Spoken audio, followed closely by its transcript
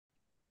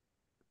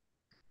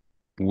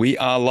We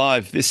are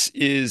live. This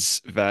is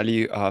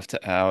Value After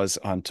Hours.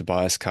 I'm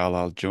Tobias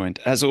Carlisle, joined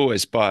as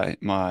always by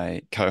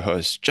my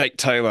co-host Jake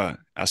Taylor.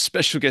 Our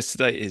special guest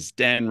today is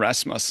Dan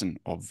Rasmussen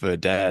of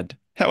Verdad.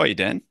 How are you,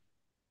 Dan?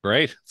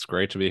 Great. It's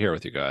great to be here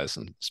with you guys,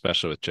 and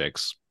especially with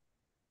Jake's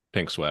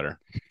pink sweater.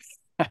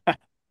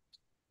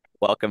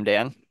 Welcome,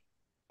 Dan.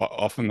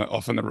 Off on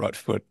the right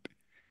foot.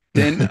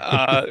 Dan,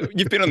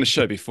 you've been on the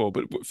show before,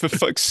 but for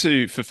folks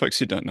who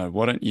don't know,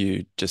 why don't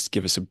you just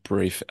give us a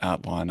brief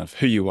outline of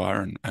who you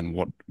are and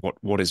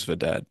what is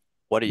Verdad?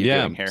 What are you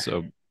Yeah. doing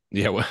here?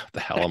 Yeah, what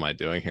the hell am I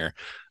doing here?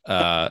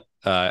 I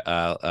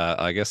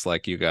guess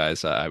like you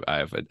guys, I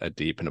have a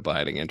deep and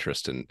abiding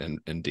interest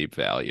in deep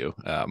value.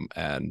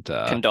 And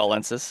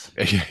Condolences.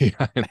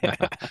 yeah,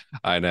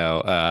 I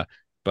know.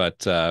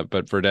 But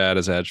Verdad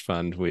is a hedge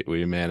fund.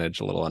 We manage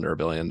a little under $1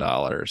 billion,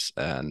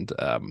 and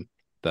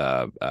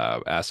the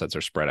assets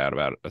are spread out.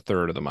 About a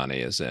third of the money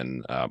is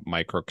in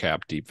micro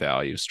cap deep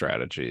value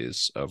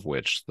strategies, of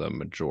which the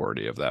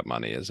majority of that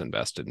money is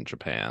invested in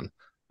Japan,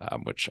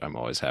 which I'm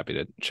always happy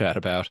to chat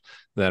about.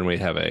 Then we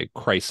have a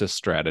crisis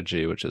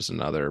strategy, which is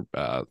another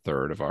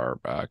third of our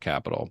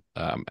capital,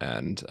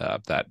 and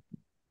that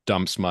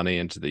dumps money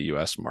into the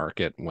U.S.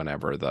 market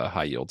whenever the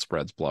high yield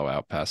spreads blow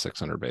out past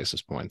 600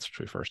 basis points, which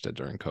we first did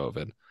during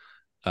COVID.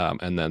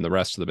 And then the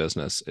rest of the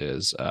business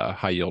is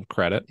high yield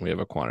credit. We have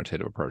a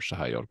quantitative approach to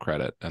high yield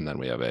credit, and then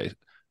we have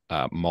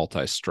a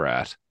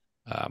multi-strat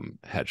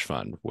hedge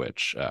fund,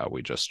 which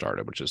we just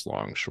started, which is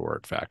long,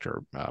 short,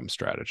 factor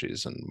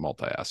strategies and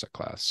multi-asset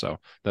class. So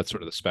that's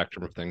sort of the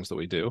spectrum of things that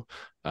we do.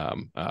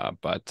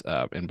 But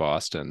in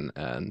Boston,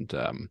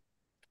 and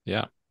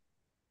yeah.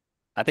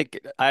 I think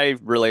I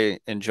really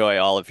enjoy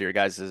all of your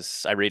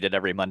guys's. I read it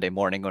every Monday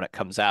morning when it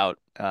comes out.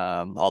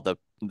 All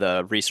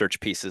the research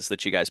pieces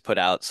that you guys put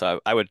out.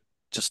 So I would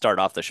just start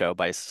off the show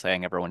by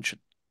saying everyone should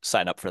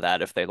sign up for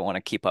that if they want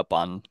to keep up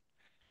on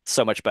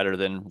so much better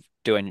than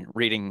doing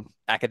reading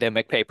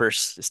academic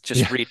papers. It's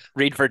just Yeah.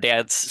 read for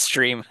Dad's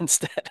stream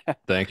instead.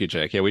 Thank you,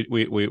 Jake. Yeah,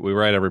 we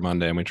write every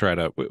Monday, and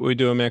we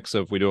do a mix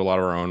of, we do a lot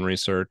of our own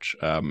research,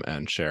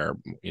 and share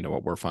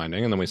what we're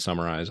finding, and then we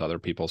summarize other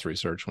people's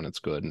research when it's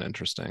good and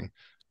interesting.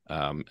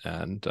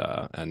 And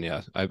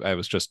yeah, I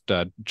was just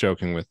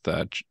joking with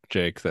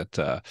Jake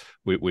that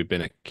we've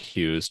been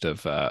accused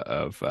of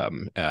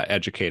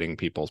educating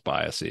people's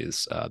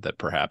biases, that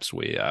perhaps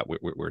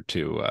we're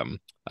too,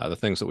 the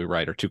things that we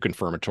write are too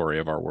confirmatory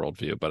of our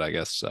worldview. But I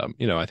guess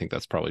I think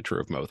that's probably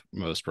true of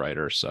most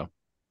writers. So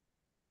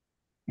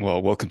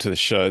Well, welcome to the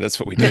show. That's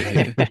what we do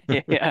here.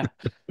 Yeah.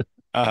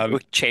 We Um,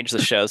 change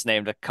the show's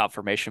name to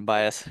confirmation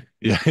bias.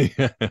 yeah,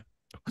 yeah. but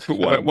How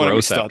why about don't, why don't we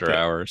growth start after there?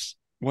 hours?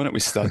 Why don't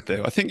we start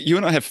there? I think you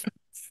and I have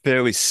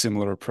fairly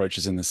similar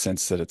approaches in the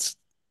sense that it's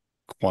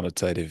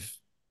quantitative,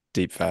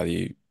 deep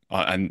value,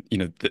 and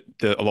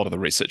a lot of the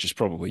research is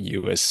probably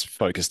US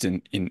focused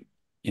in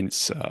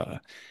its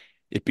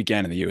it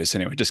began in the US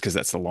anyway, just because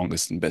that's the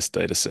longest and best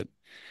data set.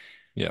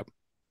 Yeah.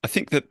 I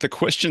think that the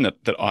question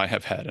that I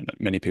have had and that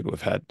many people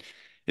have had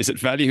is that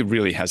value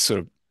really has sort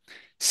of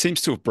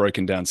seems to have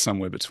broken down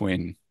somewhere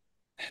between,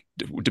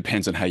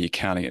 depends on how you're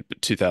counting it,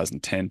 but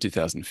 2010,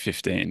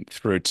 2015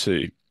 through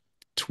to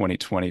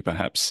 2020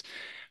 perhaps.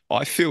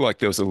 I feel like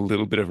there was a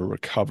little bit of a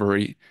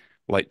recovery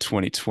late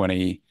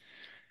 2020.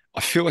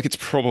 I feel like it's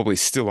probably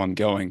still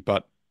ongoing,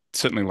 but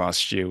certainly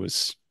last year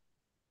was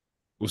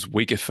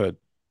weaker for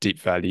deep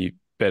value,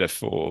 better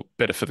for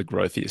the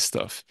growthier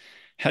stuff.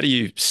 How do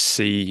you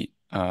see,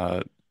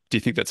 do you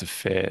think that's a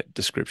fair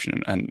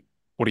description? And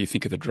what do you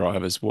think of the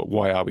drivers?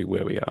 Why are we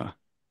where we are?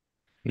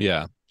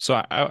 Yeah. So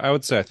I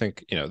would say, I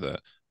think,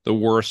 the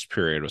worst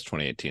period was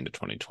 2018 to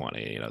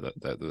 2020,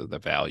 the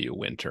value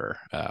winter,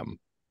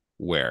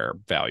 where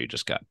value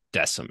just got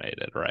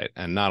decimated, right?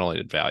 And not only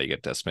did value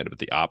get decimated, but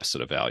the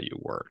opposite of value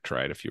worked,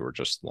 right? If you were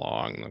just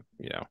long,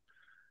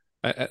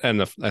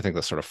 and I think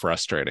the sort of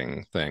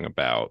frustrating thing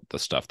about the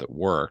stuff that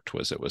worked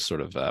was it was sort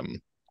of,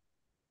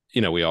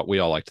 we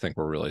all like to think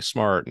we're really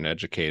smart and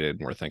educated,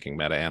 and we're thinking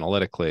meta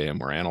analytically, and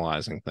we're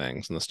analyzing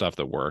things, and the stuff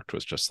that worked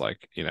was just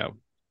like,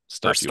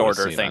 stuff First you would have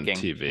order seen on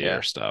thinking. TV or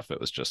Yeah. stuff. It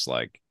was just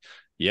like,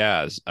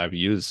 yeah, I've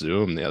used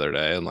Zoom the other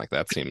day, and like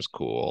that seems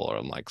cool, or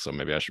I'm like, so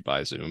maybe I should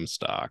buy Zoom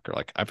stock, or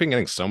like I've been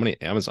getting so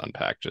many Amazon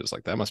packages,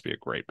 like that must be a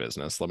great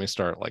business. Let me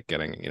start like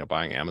getting,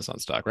 buying Amazon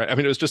stock, right? I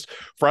mean, it was just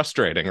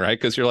frustrating, right?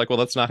 Because you're like, well,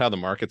 that's not how the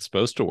market's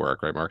supposed to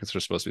work, right? Markets are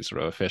supposed to be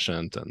sort of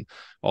efficient, and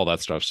all that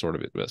stuff sort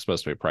of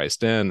supposed to be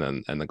priced in,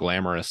 and the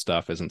glamorous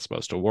stuff isn't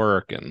supposed to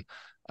work,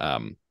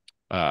 um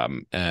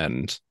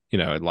and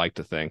I'd like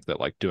to think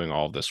that like doing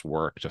all this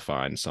work to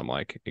find some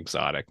like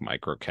exotic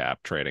micro cap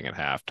trading at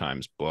half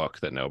times book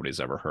that nobody's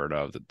ever heard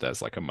of, that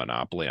does like a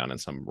monopoly on in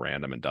some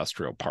random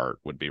industrial part,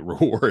 would be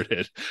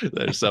rewarded.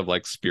 There's some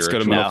like It's got a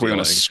spiritual No. monopoly on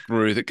a feeling.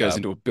 screw that goes Um,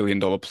 into $1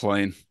 billion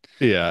plane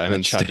yeah, and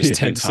and it charges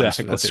instead, 10 times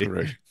for that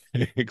exactly,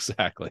 screw.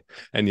 exactly,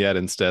 and yet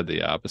instead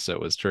the opposite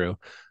was true.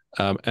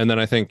 And then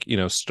I think,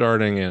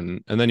 starting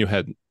in, and then you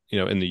had,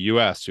 in the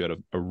US, you had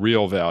a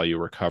real value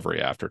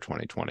recovery after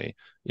 2020.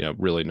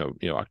 Really, no,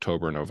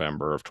 October,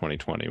 November of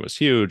 2020 was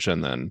huge.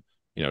 And then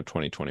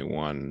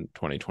 2021,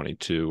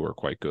 2022 were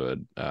quite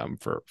good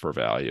for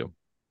value.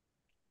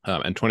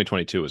 And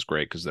 2022 was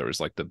great because there was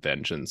like the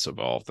vengeance of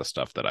all of the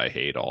stuff that I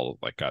hate, all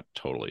like got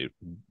totally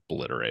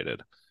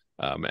obliterated.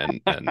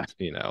 And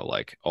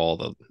like all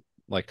the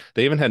like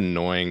they even had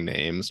annoying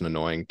names and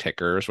annoying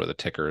tickers where the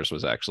tickers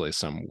was actually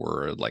some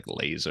word like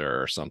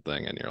laser or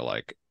something, and you're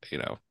like,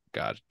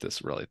 God,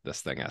 this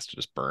thing has to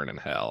just burn in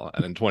hell.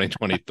 And in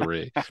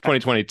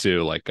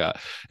 2022, like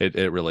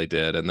it really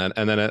did. And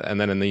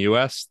then in the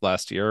US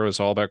last year, it was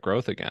all about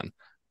growth again.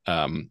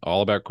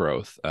 All about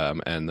growth.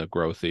 And the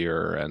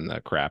growthier and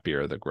the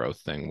crappier the growth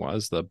thing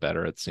was, the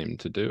better it seemed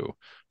to do,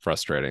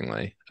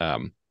 frustratingly.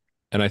 And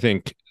I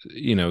think,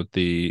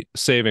 the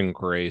saving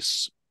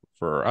grace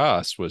for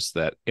us was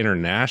that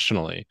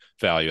internationally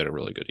value had a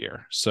really good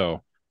year.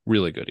 So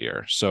really good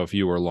year. So if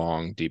you were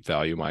long deep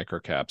value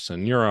microcaps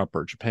in Europe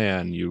or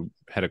Japan, you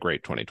had a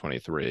great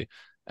 2023.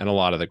 And a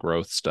lot of the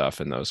growth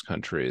stuff in those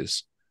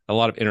countries, a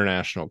lot of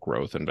international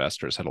growth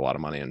investors had a lot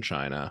of money in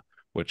China,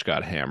 which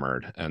got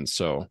hammered. And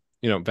so,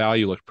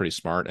 value looked pretty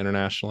smart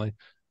internationally.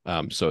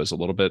 So it's a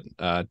little bit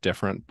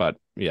different. But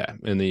yeah,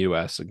 in the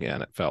US,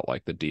 again, it felt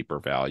like the deeper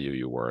value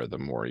you were, the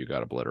more you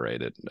got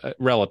obliterated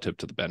relative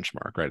to the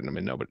benchmark, right? And I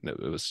mean, it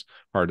was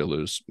hard to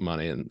lose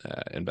money in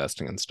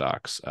investing in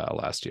stocks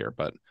last year,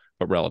 but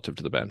relative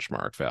to the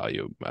benchmark,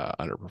 value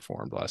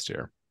underperformed last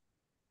year.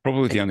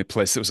 Probably the only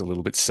place that was a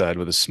little bit sad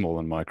were the small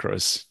and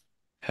micros.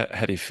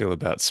 How do you feel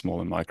about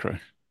small and micro?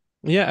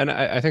 Yeah, and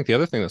I think the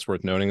other thing that's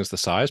worth noting is the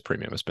size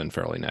premium has been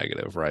fairly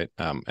negative, right?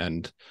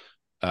 And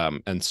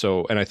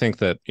I think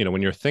that,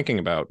 when you're thinking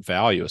about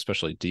value,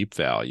 especially deep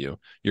value,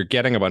 you're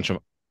getting a bunch of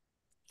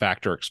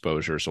factor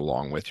exposures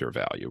along with your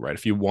value, right?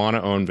 If you want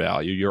to own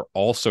value, you're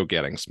also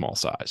getting small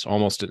size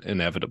almost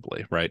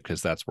inevitably, right?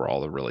 Because that's where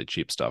all the really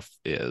cheap stuff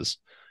is.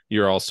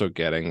 You're also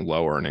getting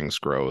low earnings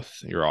growth.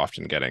 You're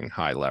often getting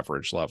high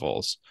leverage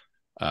levels.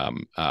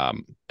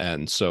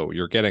 And so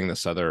you're getting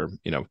this other,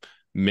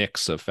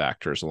 mix of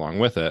factors along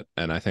with it.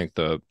 And I think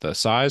the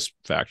size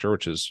factor,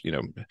 which is,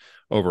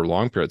 over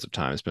long periods of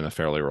time has been a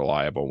fairly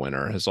reliable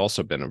winner, has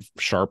also been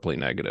sharply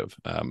negative.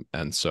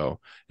 And so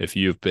if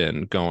you've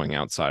been going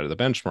outside of the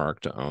benchmark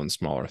to own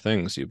smaller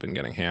things, you've been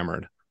getting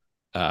hammered.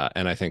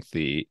 And I think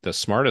the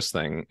smartest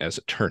thing, as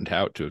it turned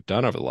out to have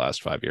done over the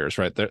last 5 years,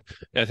 right there,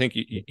 I think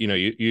you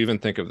even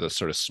think of the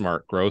sort of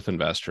smart growth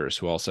investors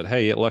who all said,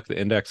 "Hey, look, the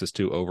index is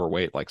too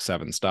overweight, like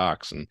 7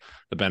 stocks, and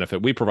the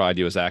benefit we provide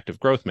you as active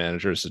growth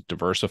managers is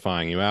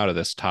diversifying you out of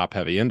this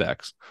top-heavy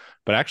index."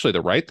 But actually,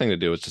 the right thing to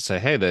do is to say,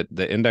 "Hey,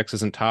 the index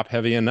isn't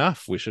top-heavy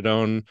enough. We should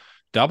own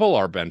double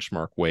our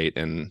benchmark weight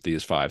in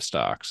these 5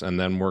 stocks, and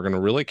then we're going to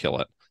really kill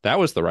it." That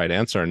was the right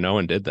answer, and no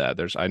one did that.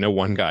 I know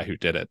one guy who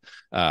did it,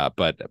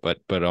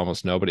 but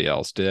almost nobody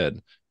else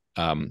did.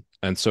 And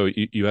so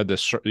you've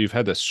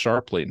had this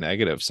sharply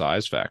negative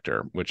size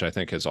factor, which I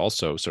think has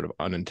also sort of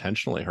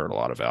unintentionally hurt a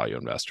lot of value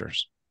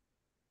investors.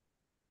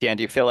 Dan,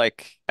 do you feel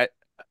like,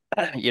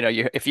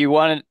 if you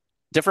want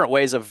different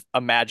ways of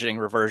imagining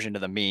reversion to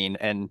the mean,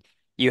 and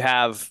you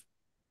have,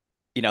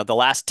 the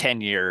last 10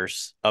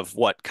 years of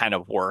what kind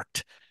of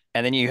worked,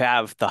 and then you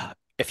have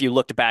if you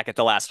looked back at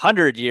the last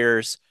 100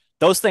 years,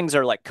 those things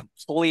are like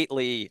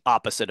completely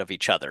opposite of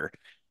each other.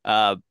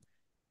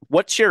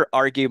 What's your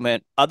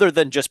argument other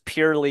than just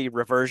purely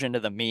reversion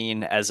to the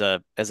mean as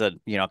a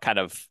kind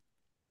of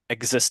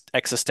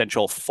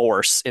existential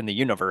force in the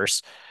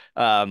universe?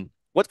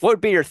 What would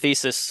be your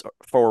thesis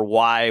for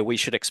why we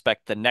should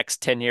expect the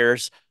next 10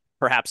 years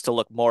perhaps to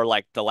look more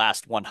like the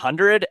last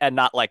 100 and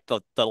not like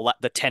the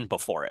 10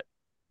 before it?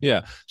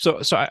 Yeah.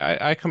 So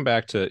I come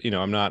back to,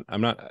 I'm not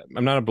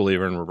a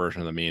believer in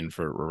reversion of the mean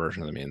for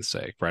reversion of the mean's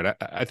sake, right?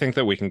 I think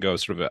that we can go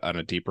sort of on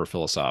a deeper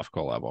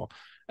philosophical level.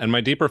 And my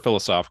deeper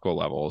philosophical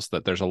level is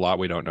that there's a lot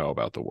we don't know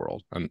about the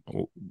world. And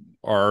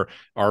our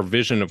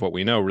vision of what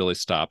we know really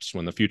stops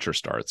when the future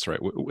starts, right?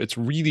 It's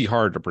really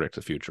hard to predict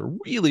the future.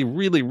 Really,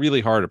 really,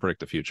 really hard to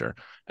predict the future.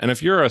 And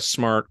if you're a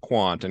smart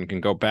quant and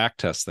can go back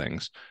test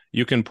things,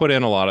 you can put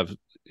in a lot of,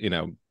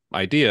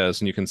 ideas,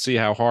 and you can see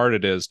how hard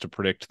it is to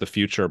predict the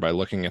future by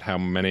looking at how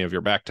many of your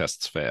back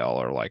tests fail,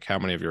 or like how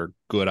many of your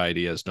good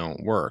ideas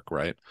don't work,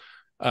 right?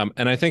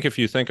 And I think if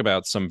you think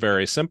about some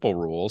very simple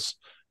rules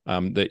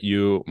that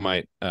you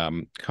might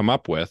come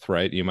up with,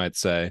 right? You might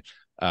say,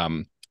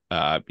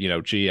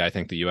 gee, I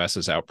think the US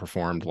has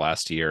outperformed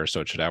last year,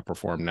 so it should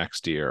outperform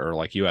next year, or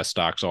like US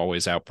stocks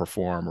always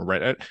outperform,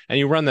 right? And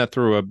you run that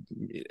through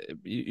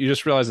you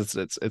just realize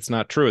it's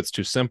not true. It's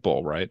too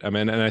simple, right? I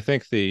mean, and I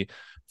think the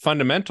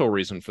fundamental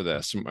reason for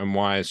this and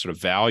why sort of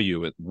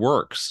value it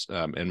works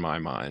in my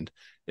mind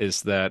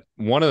is that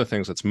one of the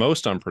things that's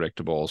most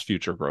unpredictable is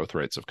future growth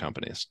rates of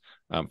companies.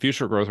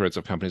 Future growth rates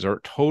of companies are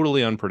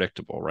totally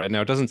unpredictable, right?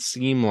 Now, it doesn't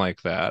seem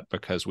like that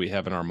because we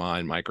have in our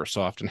mind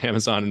Microsoft and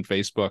Amazon and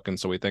Facebook. And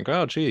so we think,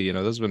 oh, gee,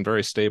 this has been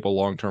very stable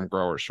long-term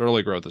growers.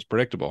 Surely growth is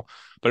predictable.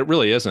 But it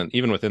really isn't.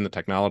 Even within the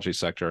technology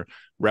sector,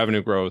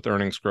 revenue growth,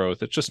 earnings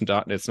growth,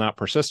 it's not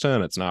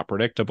persistent. It's not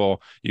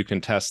predictable. You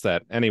can test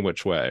that any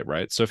which way,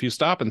 right? So if you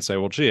stop and say,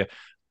 well, gee,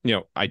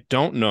 I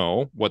don't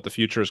know what the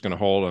future is going to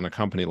hold on a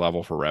company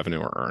level for revenue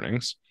or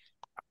earnings.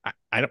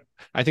 I don't.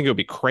 I think it would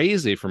be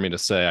crazy for me to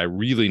say I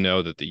really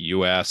know that the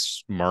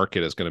U.S.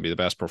 market is going to be the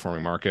best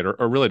performing market, or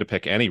really to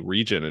pick any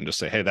region and just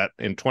say, hey, that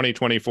in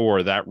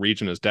 2024 that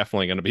region is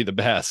definitely going to be the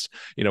best.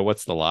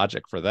 What's the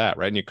logic for that,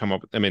 right? And you come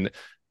up. I mean,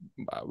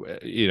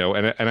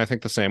 and I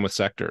think the same with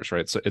sectors,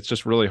 right? So it's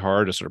just really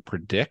hard to sort of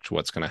predict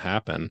what's going to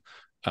happen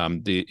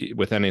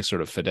with any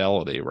sort of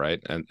fidelity,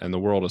 right? And the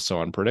world is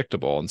so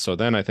unpredictable. And so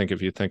then I think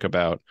if you think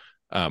about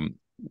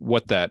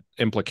what that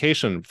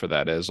implication for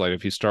that is, like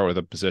if you start with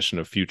a position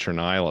of future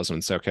nihilism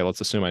and say, okay,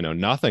 let's assume I know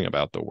nothing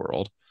about the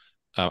world.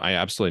 I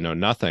absolutely know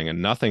nothing,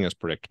 and nothing is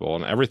predictable,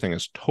 and everything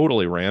is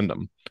totally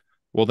random.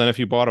 Well, then if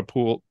you bought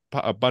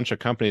a bunch of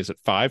companies at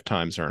 5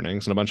 times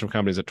earnings and a bunch of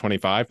companies at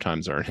 25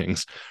 times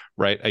earnings,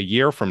 right? A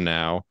year from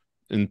now,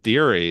 in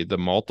theory, the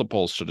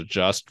multiples should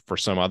adjust for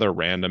some other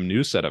random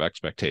new set of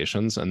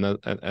expectations.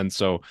 And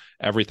so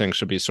everything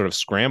should be sort of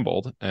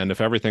scrambled. And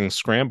if everything's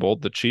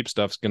scrambled, the cheap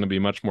stuff's going to be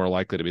much more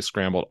likely to be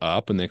scrambled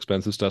up, and the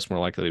expensive stuff's more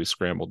likely to be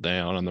scrambled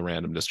down on the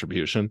random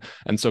distribution.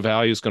 And so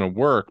value is going to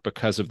work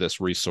because of this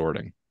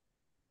resorting.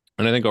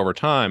 And I think over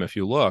time, if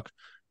you look,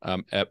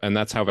 and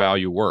that's how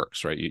value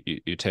works, right?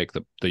 You take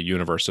the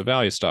universe of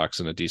value stocks,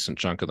 and a decent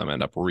chunk of them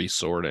end up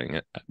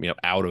resorting,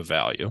 out of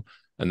value.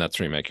 And that's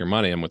where you make your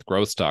money. And with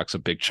growth stocks, a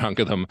big chunk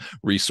of them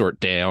resort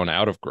down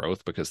out of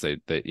growth because they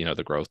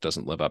the growth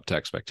doesn't live up to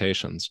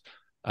expectations.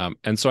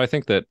 And so I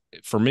think that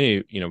for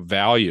me,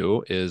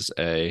 value is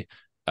a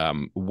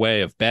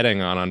way of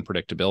betting on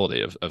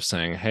unpredictability, of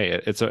saying,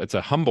 hey, it's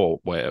a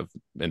humble way of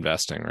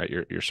investing, right?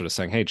 You're sort of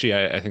saying, hey, gee,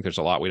 I think there's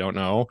a lot we don't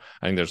know.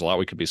 I think there's a lot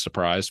we could be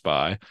surprised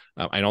by.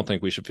 I don't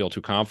think we should feel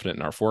too confident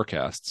in our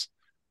forecasts.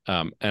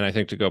 And I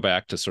think to go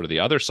back to sort of the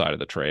other side of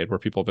the trade, where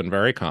people have been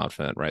very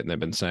confident, right? And they've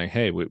been saying,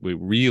 hey, we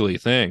really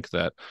think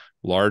that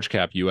large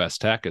cap US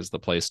tech is the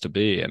place to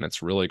be, and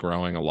it's really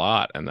growing a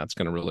lot, and that's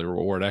going to really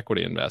reward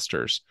equity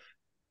investors.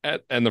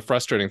 And the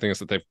frustrating thing is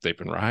that they've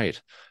been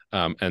right.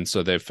 And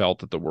so they've felt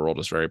that the world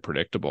is very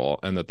predictable,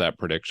 and that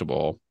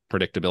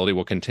predictability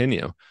will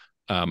continue.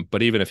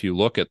 But even if you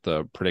look at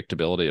the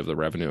predictability of the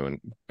revenue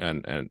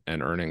and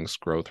earnings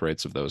growth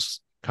rates of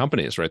those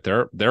companies, right,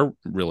 they're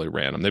really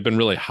random. They've been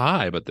really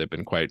high, but they've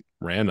been quite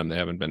random. They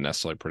haven't been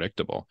necessarily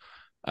predictable.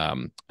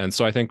 And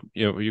so I think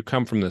you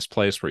come from this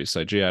place where you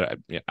say, gee,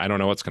 I don't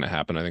know what's going to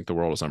happen. I think the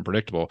world is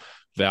unpredictable.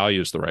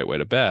 Value is the right way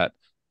to bet.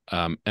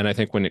 And I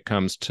think when it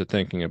comes to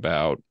thinking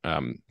about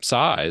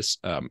size,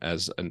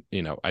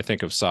 I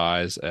think of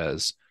size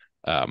as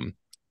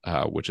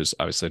which is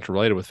obviously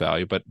interrelated with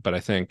value, but I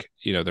think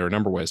there are a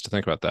number of ways to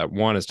think about that.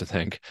 One is to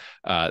think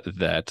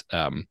that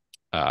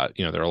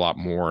there are a lot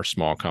more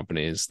small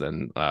companies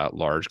than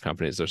large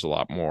companies. There's a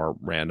lot more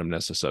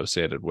randomness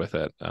associated with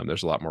it.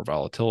 There's a lot more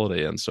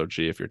volatility. And so,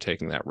 gee, if you're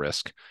taking that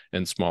risk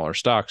in smaller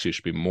stocks, you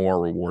should be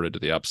more rewarded to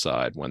the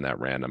upside when that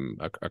random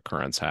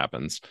occurrence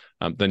happens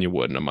than you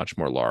would in a much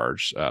more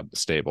large,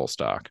 stable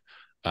stock.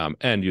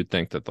 And you'd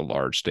think that the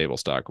large stable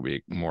stock would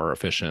be more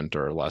efficient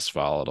or less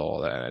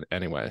volatile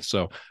anyway.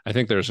 So I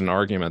think there's an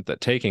argument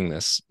that taking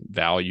this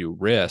value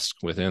risk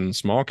within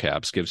small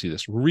caps gives you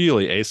this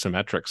really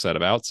asymmetric set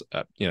of outs,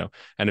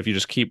 and if you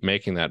just keep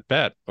making that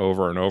bet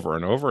over and over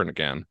and over and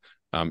again,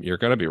 you're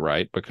going to be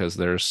right, because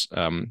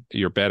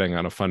you're betting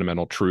on a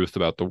fundamental truth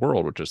about the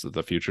world, which is that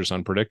the future is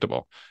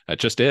unpredictable. It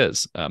just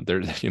is.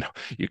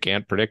 You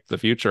can't predict the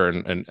future,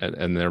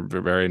 and there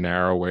are very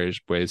narrow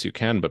ways you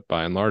can, but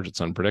by and large, it's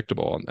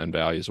unpredictable, and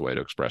value is a way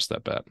to express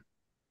that bet.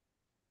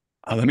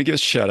 Let me give a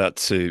shout out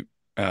to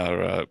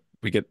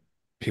we get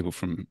people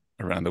from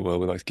around the world.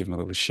 We like to give them a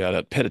little shout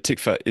out. Petah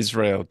Tikva,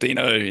 Israel.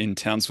 Dino in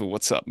Townsville.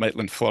 What's up?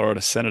 Maitland, Florida.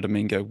 Senator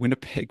Domingo,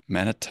 Winnipeg,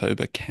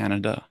 Manitoba,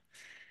 Canada.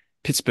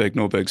 Pittsburgh,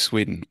 Norberg,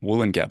 Sweden.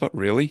 Wollongabba,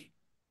 really?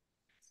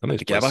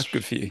 Gabba,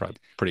 good for you.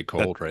 Pretty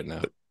cold right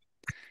now.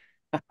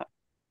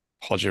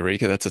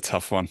 Podgorica, that's a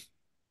tough one.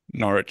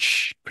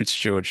 Norwich, Prince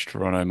George,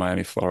 Toronto,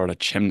 Miami, Florida,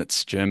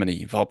 Chemnitz,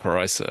 Germany,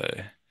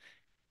 Valparaiso,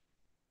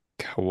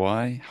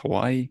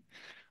 Hawaii,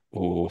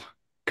 or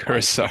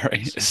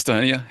Kuressaare,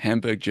 Estonia,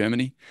 Hamburg,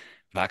 Germany,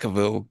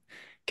 Vacaville,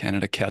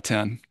 Canada,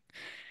 Cowtown,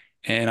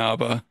 Ann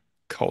Arbor,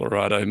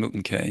 Colorado,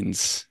 Milton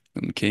Keynes,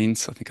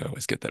 I think I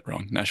always get that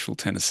wrong, Nashville,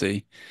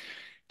 Tennessee,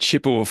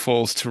 Chippewa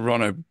Falls,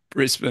 Toronto,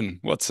 Brisbane.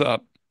 What's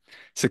up?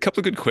 So a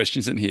couple of good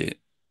questions in here,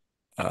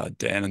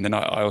 Dan, and then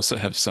I also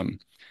have some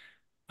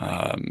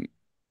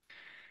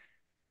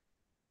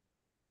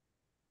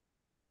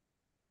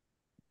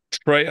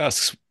Trey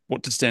asks,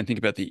 what does Dan think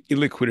about the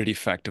illiquidity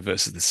factor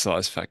versus the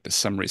size factor?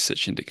 Some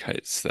research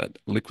indicates that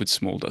liquid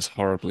small does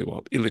horribly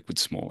while illiquid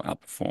small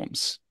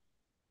outperforms.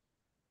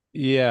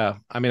 Yeah,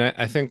 I mean,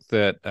 I think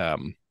that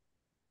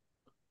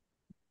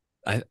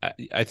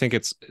I think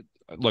it's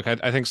look,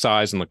 I think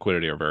size and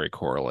liquidity are very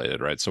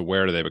correlated, right? So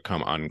where do they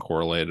become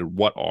uncorrelated?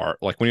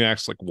 When you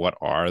ask what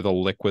are the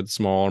liquid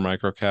small or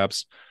micro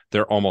caps,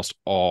 they're almost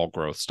all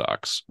growth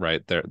stocks,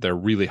 right? They're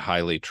really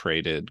highly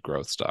traded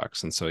growth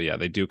stocks. And so yeah,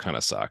 they do kind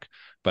of suck.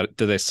 but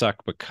do they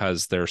suck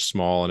because they're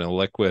small and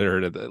illiquid,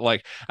 or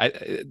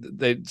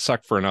they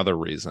suck for another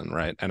reason,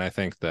 right? And I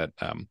think that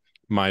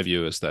my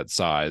view is that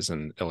size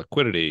and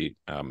illiquidity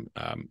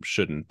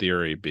should, in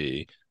theory,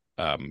 be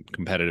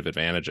competitive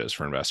advantages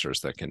for investors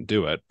that can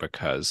do it,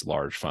 because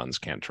large funds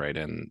can't trade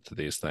into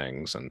these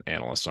things and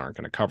analysts aren't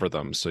going to cover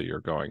them. So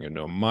you're going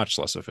into a much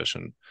less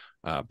efficient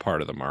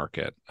part of the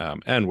market,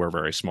 and where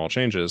very small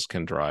changes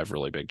can drive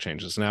really big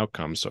changes in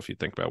outcomes. So if you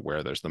think about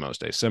where there's the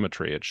most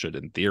asymmetry, it should,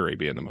 in theory,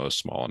 be in the most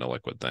small and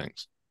illiquid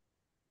things.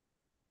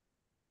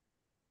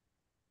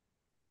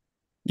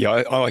 Yeah,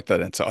 I like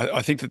that answer.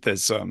 I think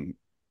that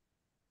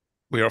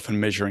we're often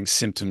measuring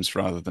symptoms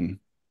rather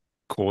than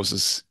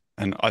causes,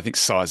 and I think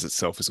size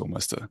itself is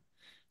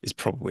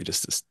probably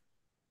just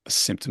a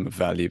symptom of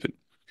value, but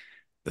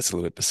that's a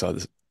little bit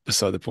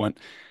beside the point.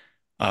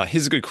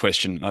 Here's a good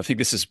question. I think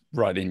this is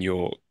right in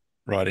your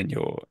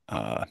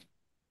zone.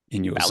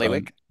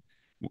 Ballywick.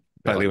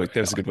 Bailiwick, that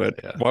was a good word.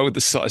 Yeah. Why would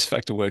the size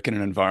factor work in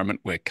an environment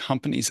where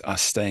companies are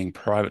staying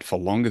private for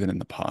longer than in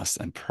the past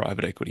and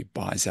private equity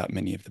buys out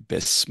many of the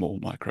best small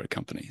micro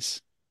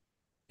companies?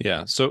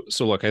 Yeah. So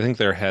look, I think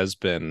there has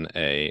been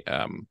a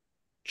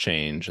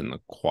change in the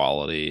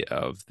quality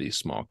of the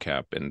small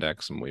cap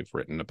index, and we've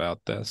written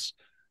about this.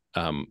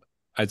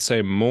 I'd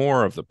say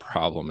more of the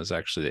problem is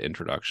actually the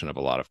introduction of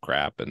a lot of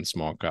crap in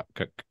small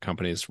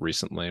companies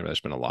recently.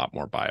 There's been a lot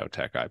more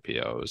biotech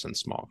IPOs and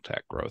small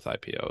tech growth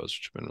IPOs,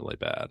 which have been really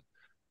bad.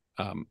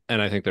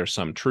 And I think there's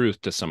some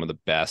truth to some of the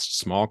best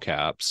small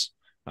caps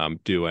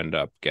do end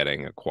up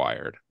getting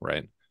acquired,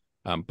 right?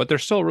 But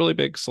there's still a really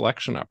big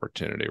selection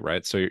opportunity,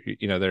 right? So,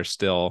 there's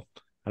still,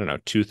 I don't know,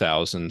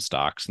 2,000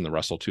 stocks in the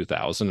Russell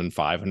 2000 and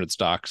 500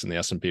 stocks in the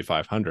S&P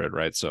 500,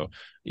 right? So,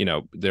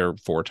 there are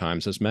 4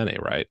 times as many,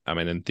 right? I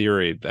mean, in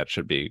theory, that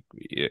should be,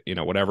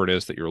 whatever it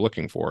is that you're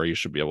looking for, you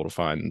should be able to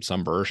find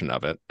some version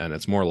of it. And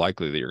it's more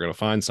likely that you're going to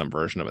find some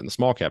version of it in the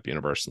small cap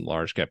universe than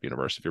large cap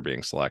universe if you're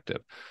being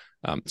selective.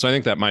 So I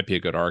think that might be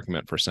a good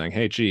argument for saying,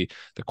 hey, gee,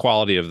 the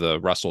quality of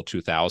the Russell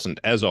 2000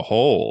 as a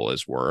whole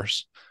is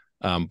worse.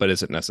 But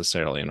is it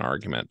necessarily an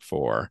argument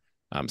for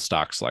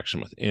stock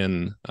selection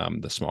within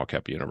the small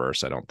cap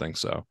universe? I don't think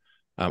so.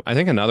 I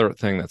think another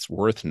thing that's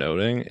worth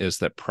noting is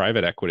that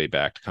private equity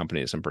backed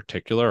companies in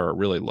particular are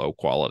really low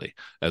quality,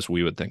 as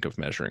we would think of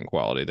measuring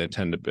quality. They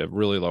tend to have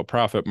really low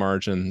profit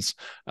margins.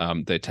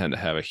 They tend to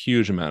have a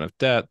huge amount of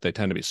debt. They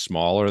tend to be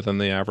smaller than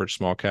the average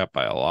small cap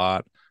by a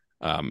lot.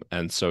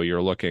 And so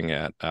you're looking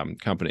at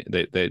company,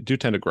 they do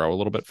tend to grow a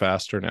little bit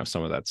faster. Now,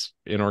 some of that's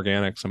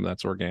inorganic, some of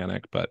that's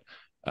organic, but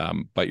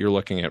you're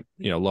looking at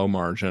low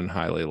margin,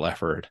 highly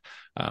levered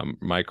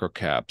micro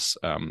caps,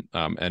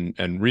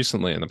 and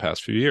recently in the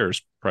past few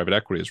years, private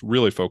equity is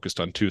really focused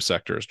on 2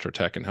 sectors,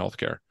 tech and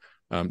healthcare.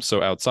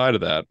 So outside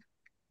of that,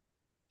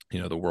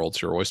 the world's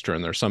your oyster,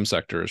 and there's some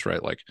sectors,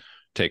 right, like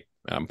take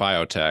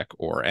biotech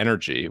or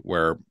energy,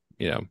 where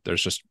there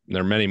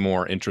are many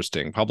more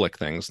interesting public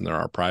things than there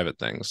are private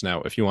things.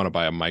 Now, if you want to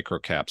buy a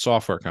microcap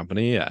software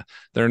company, yeah,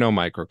 there are no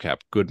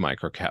good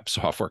microcap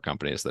software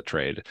companies that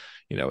trade,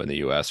 in the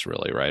US,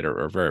 really, right?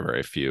 Or very,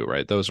 very few,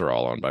 right? Those are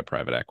all owned by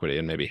private equity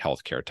and maybe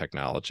healthcare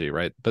technology,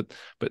 right? But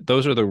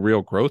those are the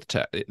real growth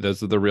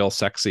those are the real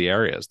sexy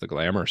areas, the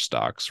glamour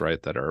stocks,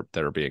 right? That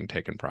are being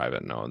taken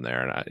private and owned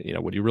there.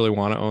 And would you really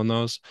want to own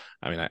those?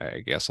 I mean,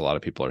 I guess a lot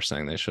of people are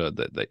saying they should,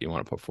 that you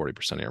want to put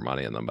 40% of your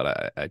money in them,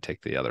 but I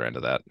take the other end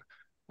of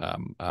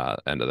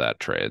that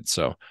trade.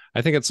 So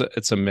I think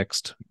it's a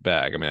mixed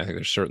bag. I mean, I think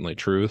there's certainly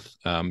truth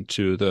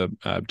to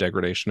the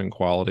degradation in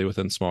quality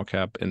within small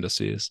cap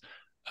indices,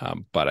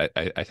 but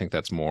I think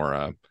that's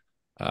more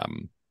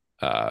an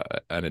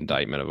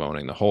indictment of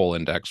owning the whole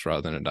index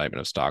rather than an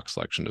indictment of stock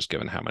selection, just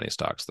given how many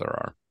stocks there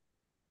are.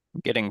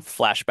 Getting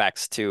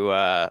flashbacks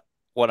to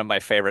one of my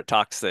favorite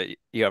talks that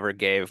you ever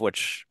gave,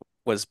 which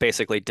was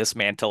basically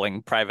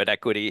dismantling private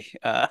equity.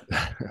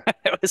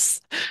 It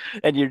was,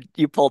 and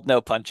you pulled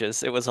no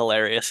punches. It was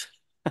hilarious.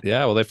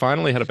 Yeah, well, they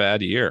finally had a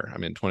bad year. I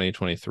mean,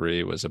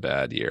 2023 was a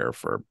bad year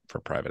for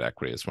private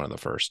equity. It's one of the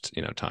first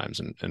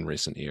times in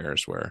recent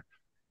years where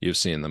you've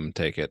seen them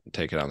take it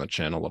on the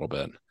chin a little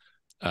bit.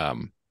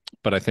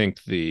 But I think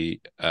you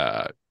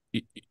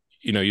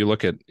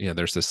look at,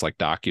 there's this like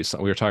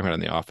DocuSign. We were talking about in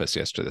the office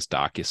yesterday, this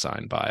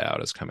DocuSign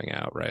buyout is coming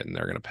out, right? And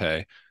they're going to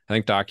pay, I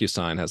think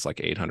DocuSign has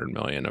like 800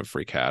 million of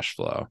free cash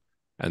flow,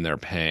 and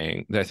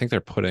I think they're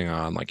putting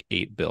on like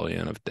 8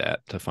 billion of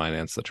debt to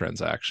finance the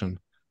transaction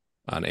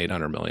on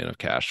 800 million of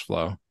cash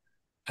flow.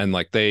 And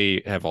like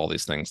they have all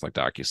these things, like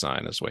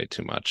DocuSign is way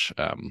too much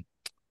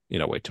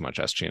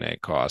SG&A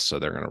costs. So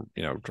they're going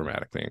to,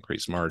 dramatically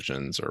increase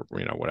margins or,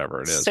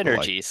 whatever it is.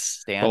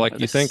 Synergies, Dan. But like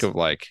you think of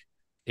like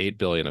 8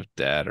 billion of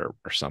debt or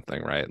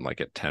something, right? And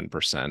like at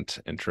 10%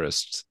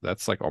 interest,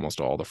 that's like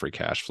almost all the free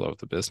cash flow of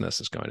the business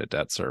is going to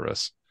debt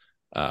service.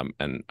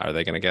 And are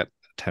they going to get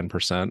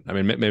 10%. I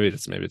mean, maybe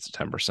it's a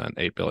 10%,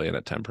 8 billion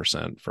at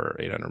 10% for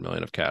 800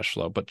 million of cash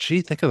flow. But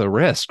gee, think of the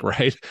risk,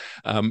 right?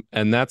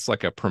 And that's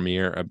like a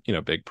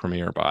big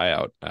premier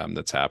buyout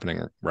that's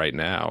happening right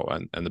now.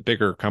 And the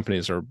bigger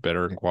companies are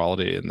better in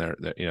quality, and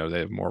they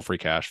have more free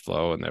cash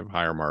flow and they have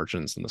higher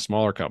margins than the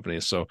smaller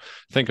companies. So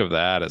think of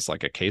that as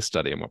like a case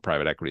study in what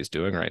private equity is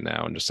doing right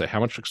now, and just say, how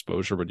much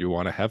exposure would you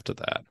want to have to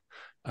that?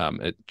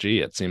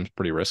 It seems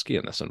pretty risky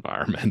in this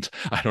environment.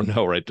 I don't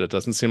know, right? It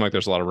doesn't seem like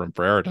there's a lot of room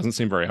for error. It doesn't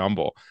seem very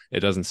humble.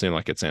 It doesn't seem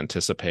like it's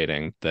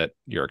anticipating that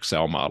your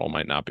Excel model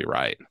might not be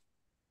right.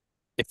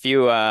 If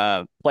you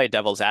play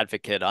devil's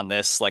advocate on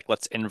this, like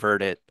let's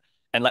invert it.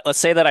 And let's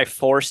say that I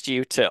forced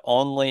you to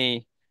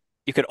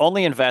you could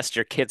only invest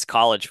your kids'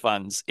 college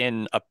funds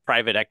in a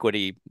private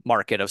equity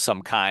market of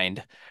some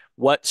kind.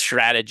 What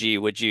strategy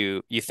would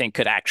you think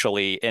could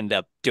actually end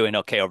up doing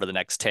okay over the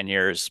next 10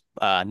 years,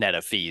 net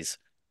of fees?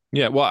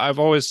 Yeah, well, I've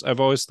always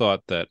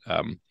thought that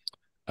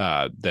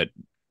that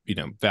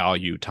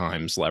value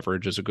times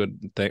leverage is a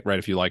good thing, right?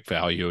 If you like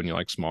value and you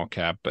like small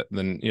cap, but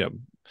then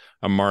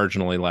a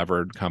marginally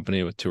levered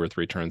company with 2 or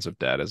 3 turns of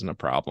debt isn't a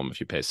problem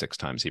if you pay 6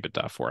 times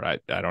EBITDA for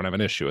it. I don't have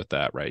an issue with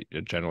that, right?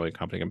 Generally, a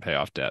company can pay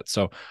off debt,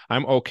 so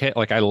I'm okay.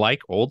 Like I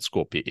like old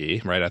school PE,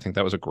 right? I think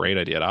that was a great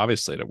idea.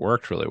 Obviously, it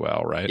worked really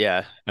well, right?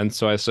 Yeah. And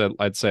so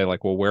I'd say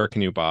like, well, where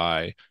can you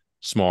buy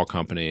small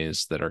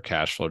companies that are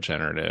cash flow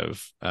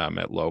generative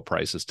at low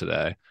prices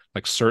today?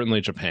 Like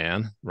certainly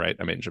Japan, right?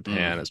 I mean,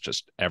 Japan is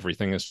just,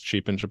 everything is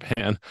cheap in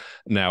Japan.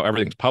 Now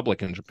everything's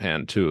public in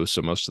Japan too,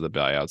 so most of the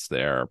buyouts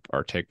there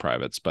are take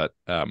privates, but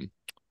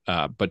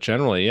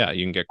generally, yeah,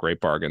 you can get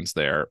great bargains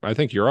there. I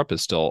think Europe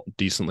is still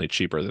decently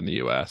cheaper than the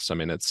U.S. I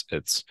mean, it's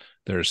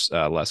there's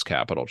less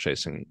capital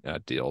chasing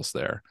deals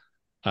there.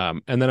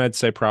 And then I'd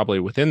say probably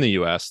within the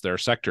U.S. there are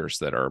sectors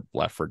that are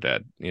left for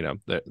dead.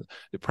 The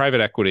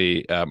private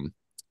equity, as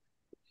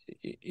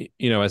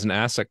an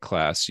asset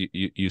class,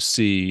 you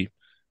see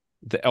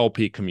the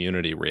LP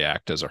community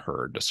react as a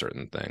herd to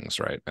certain things,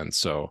 right? And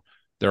so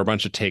there are a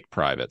bunch of take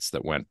privates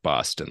that went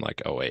bust in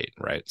like '08,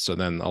 right? So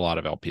then a lot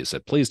of LPs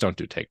said, please don't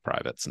do take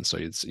privates. And so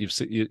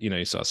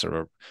you saw sort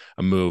of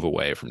a move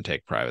away from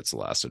take privates that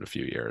lasted a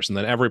few years. And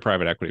then every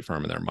private equity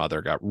firm and their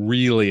mother got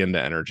really into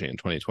energy in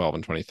 2012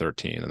 and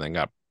 2013, and then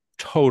got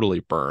totally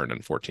burned in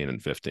 14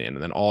 and 15.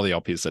 And then all the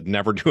LPs said,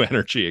 never do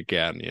energy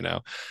again,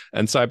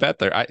 And so I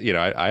bet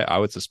I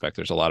would suspect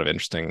there's a lot of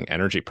interesting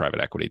energy private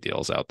equity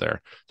deals out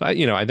there. So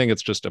I think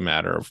it's just a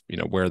matter of,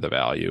 where the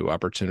value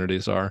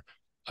opportunities are.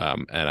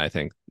 And I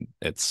think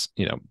it's,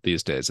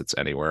 these days it's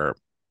anywhere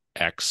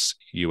ex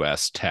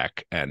US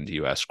tech and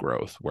US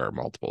growth where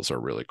multiples are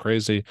really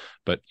crazy.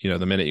 But,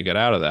 the minute you get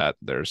out of that,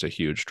 there's a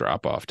huge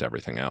drop off to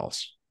everything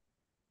else.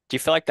 Do you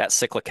feel like that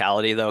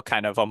cyclicality though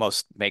kind of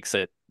almost makes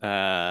it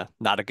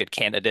not a good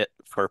candidate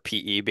for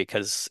PE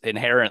because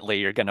inherently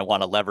you're going to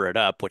want to lever it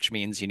up, which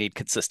means you need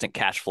consistent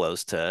cash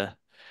flows to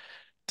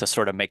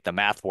sort of make the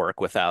math work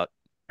without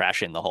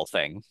crashing the whole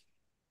thing?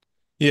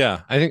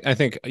 Yeah, I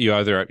think you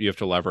have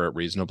to lever it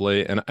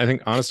reasonably, and I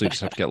think honestly you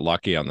just have to get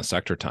lucky on the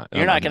sector time.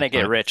 You're not going the to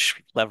get time.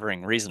 rich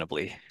levering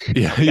reasonably.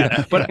 Yeah, You yeah,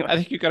 gotta, but I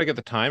think you got to get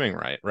the timing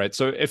right, right?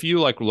 So if you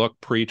like look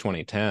pre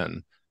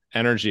 2010,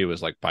 energy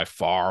was like by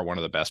far one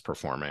of the best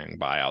performing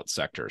buyout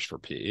sectors for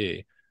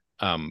PE,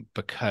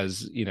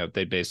 because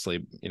they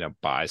basically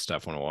buy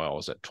stuff when oil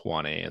was at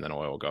 20, and then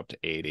oil will go up to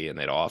 80, and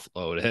they'd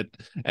offload it.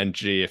 And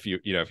gee, if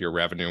your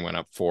revenue went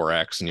up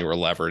 4x and you were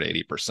levered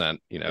 80%,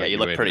 yeah, you you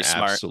look made pretty an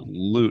smart.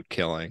 absolute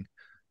killing.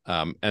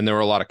 And there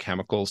were a lot of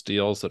chemicals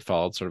deals that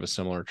followed sort of a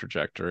similar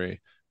trajectory.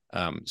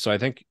 So I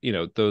think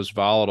those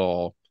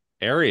volatile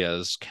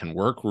areas can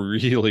work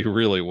really,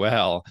 really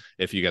well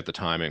if you get the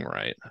timing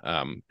right.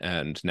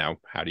 And now,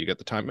 how do you get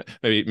the time?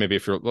 Maybe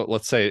if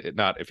let's say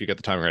not if you get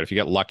the timing right, if you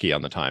get lucky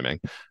on the timing.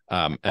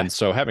 And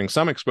so having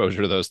some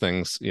exposure to those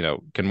things,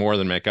 can more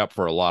than make up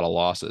for a lot of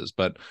losses.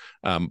 But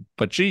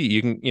gee,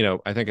 you can,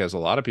 I think as a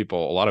lot of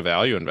people, a lot of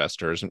value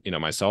investors,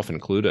 myself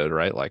included,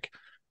 right? Like,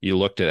 you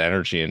looked at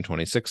energy in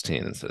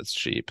 2016 and said it's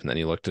cheap. And then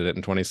you looked at it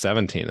in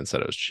 2017 and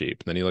said it was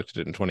cheap. And then you looked at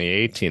it in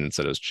 2018 and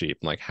said it was cheap.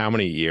 And like, how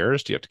many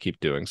years do you have to keep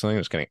doing something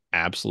that's getting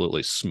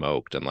absolutely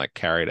smoked and like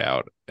carried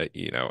out,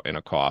 in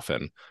a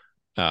coffin?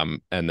 And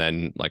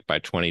then like by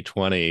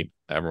 2020,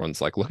 everyone's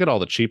like, look at all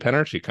the cheap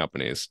energy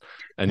companies.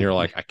 And you're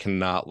like, I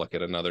cannot look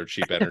at another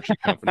cheap energy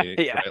company.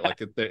 Yeah. Right? Like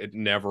it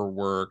never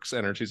works.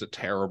 Energy is a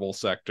terrible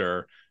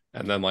sector.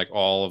 And then like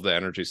all of the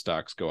energy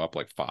stocks go up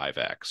like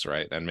 5x,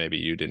 right? And maybe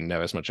you didn't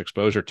have as much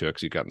exposure to it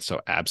because you've gotten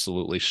so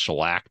absolutely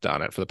shellacked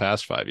on it for the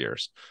past 5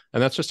 years.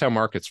 And that's just how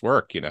markets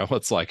work,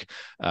 It's like,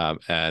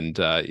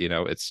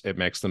 it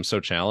makes them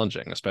so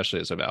challenging, especially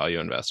as a value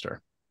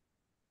investor.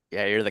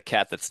 Yeah, you're the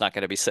cat that's not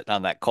going to be sitting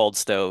on that cold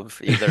stove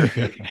either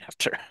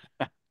after.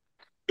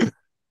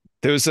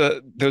 There was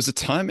a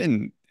time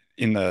in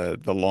the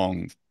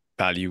long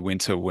value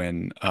winter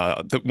when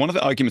one of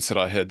the arguments that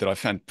I heard that I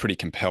found pretty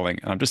compelling,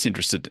 and I'm just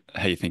interested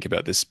how you think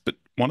about this, but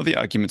one of the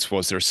arguments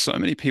was there are so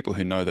many people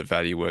who know that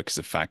value works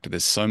as a factor.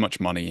 There's so much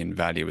money in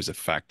value as a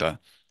factor.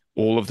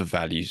 All of the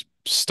value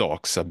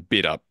stocks are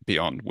bid up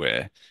beyond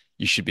where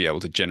you should be able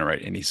to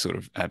generate any sort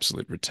of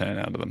absolute return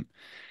out of them.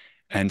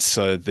 And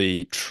so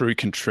the true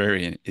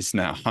contrarian is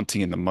now hunting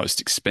in the most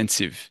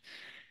expensive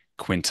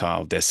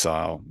quintile,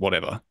 decile,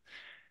 whatever,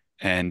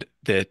 and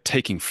they're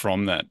taking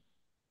from that,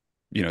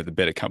 the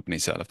better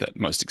companies out of that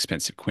most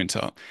expensive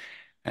quintile.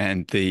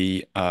 And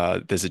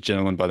there's a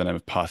gentleman by the name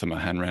of Partha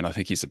Mahanran. I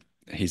think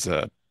he's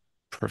a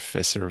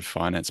professor of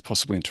finance,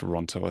 possibly in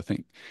Toronto, I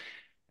think.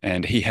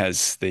 And he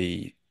has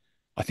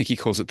I think he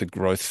calls it the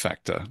growth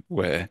factor,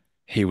 where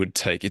he would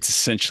take, it's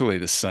essentially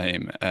the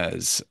same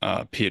as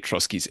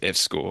Piotrowski's F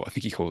score. I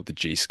think he called it the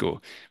G score.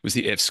 It was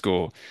the F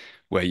score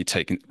where you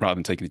take, rather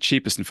than taking the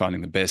cheapest and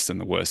finding the best and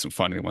the worst and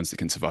finding the ones that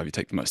can survive, you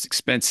take the most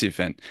expensive.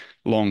 And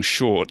long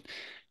short,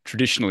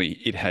 traditionally,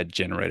 it had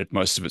generated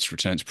most of its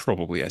returns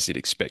probably as you'd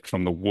expect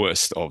from the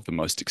worst of the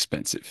most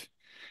expensive.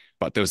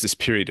 But there was this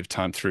period of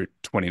time through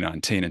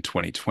 2019 and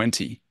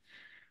 2020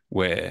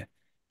 where,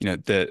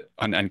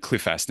 and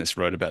Cliff Asness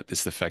wrote about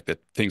this, the fact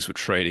that things were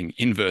trading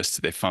inverse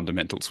to their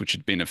fundamentals, which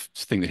had been a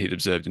thing that he'd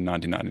observed in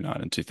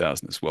 1999 and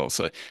 2000 as well.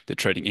 So they're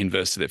trading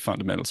inverse to their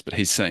fundamentals. But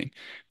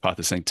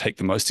Partha's saying, take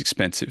the most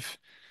expensive,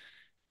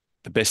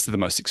 the best of the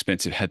most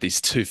expensive had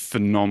these two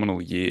phenomenal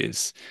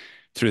years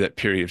through that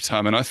period of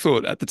time. And I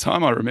thought at the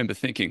time, I remember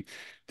thinking,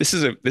 this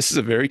is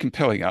a very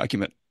compelling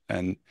argument.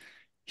 And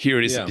here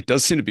it is. Yeah. It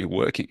does seem to be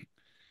working.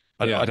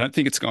 Yeah. I don't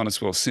think it's gone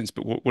as well since,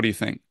 but what do you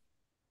think?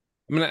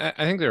 I mean, I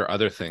think there are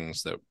other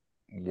things that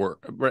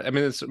work. I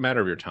mean, it's a matter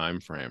of your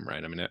time frame,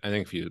 right? I mean, I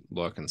think if you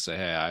look and say,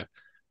 hey,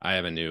 I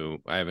have a new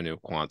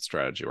quant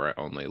strategy where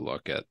I only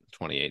look at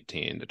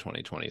 2018 to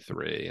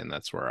 2023, and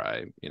that's where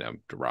I,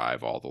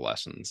 derive all the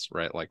lessons,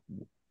 right? Like,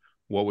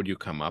 what would you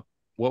come up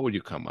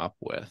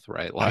with,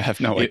 right? Like, I have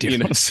no idea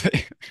what to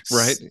say.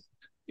 Right?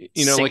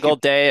 Single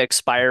day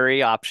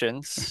expiry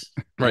options.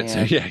 Right.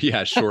 So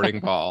yeah, shorting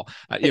Paul.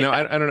 I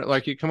don't know,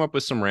 like you come up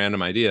with some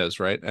random ideas,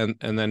 right?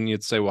 And then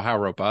you'd say, well, how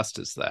robust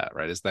is that,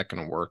 right? Is that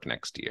going to work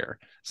next year?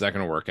 Is that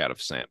going to work out of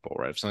sample,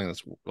 right? If something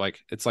that's like,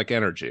 it's like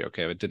energy,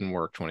 okay, if it didn't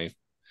work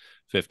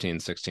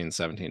 2015, 16,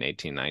 17,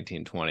 18,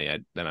 19,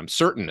 20, then I'm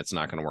certain it's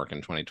not going to work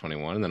in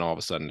 2021. And then all of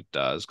a sudden it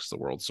does, because the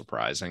world's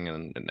surprising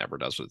and it never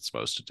does what it's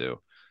supposed to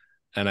do.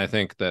 And I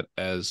think that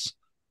as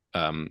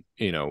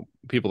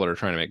people that are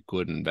trying to make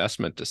good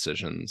investment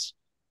decisions,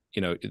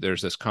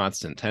 there's this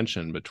constant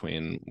tension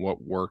between what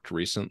worked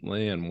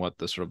recently and what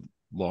the sort of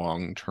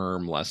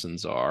long-term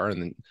lessons are. And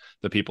then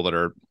the people that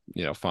are,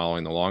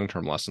 following the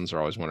long-term lessons are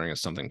always wondering, has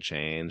something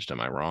changed?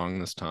 Am I wrong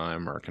this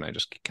time? Or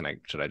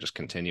should I just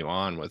continue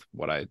on with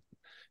what I,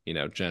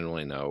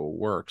 generally know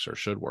works or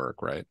should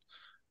work, right?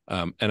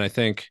 And I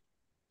think,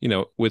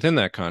 within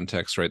that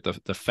context, right,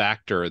 the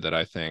factor that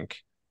I think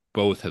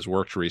both has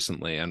worked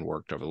recently and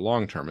worked over the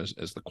long term is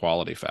the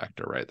quality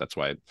factor, right? That's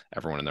why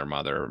everyone and their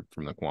mother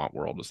from the quant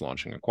world is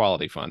launching a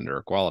quality fund or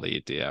a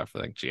quality ETF.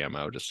 I think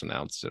GMO just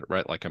announced it,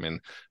 right? Like, I mean,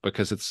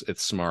 because it's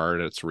smart,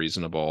 it's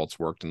reasonable, it's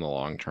worked in the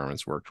long term,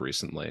 it's worked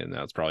recently, and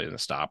now it's probably going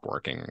to stop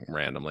working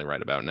randomly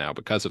right about now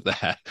because of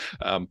that.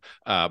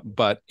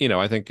 But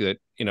I think that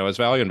as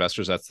value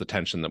investors, that's the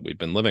tension that we've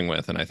been living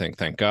with, and I think,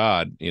 thank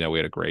God, we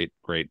had a great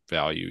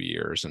value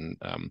years and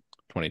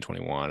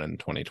 2021 and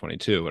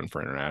 2022, and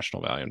for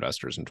international value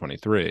investors in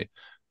 23.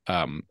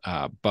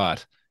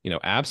 But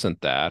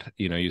absent that,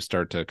 you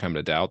start to come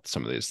to doubt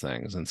some of these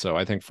things. And so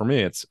I think for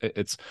me,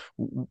 it's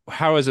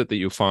how is it that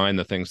you find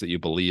the things that you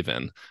believe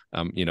in?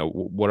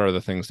 What are the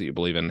things that you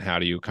believe in? How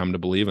do you come to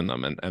believe in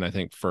them? And I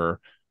think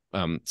for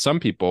some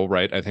people,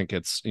 right, I think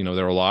it's,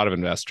 there are a lot of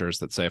investors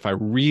that say, if I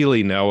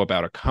really know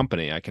about a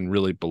company, I can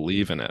really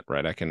believe in it,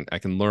 right? I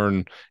can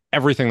learn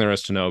everything there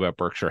is to know about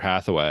Berkshire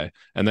Hathaway.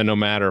 And then no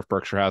matter if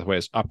Berkshire Hathaway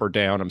is up or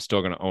down, I'm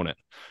still going to own it,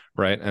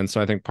 right? And so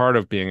I think part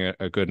of being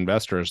a good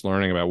investor is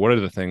learning about what are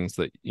the things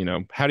that,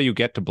 how do you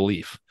get to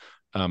belief?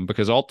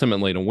 Because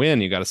ultimately, to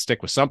win, you got to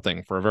stick with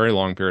something for a very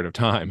long period of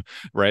time,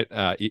 right?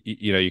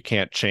 You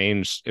can't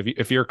change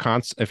if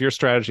your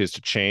strategy is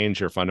to change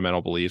your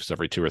fundamental beliefs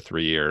every 2 or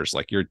 3 years.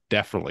 Like, you're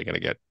definitely going to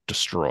get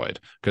destroyed,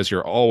 because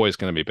you're always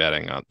going to be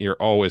betting on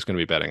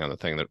the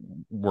thing that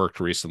worked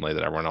recently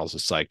that everyone else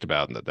is psyched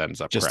about and that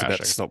ends up just crashing.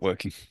 about to stop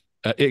working.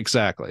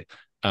 Exactly.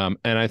 And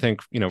I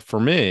think, for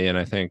me, and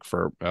I think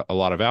for a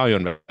lot of value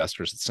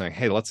investors, it's saying,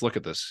 hey, let's look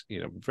at this,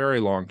 very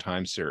long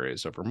time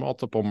series over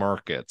multiple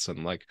markets,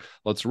 and like,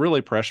 let's really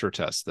pressure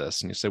test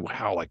this. And you say,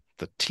 wow, like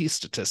the T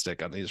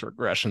statistic on these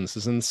regressions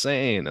is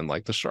insane. And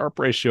like the Sharpe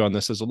ratio on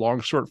this is a long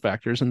short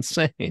factor is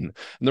insane. And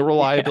the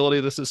reliability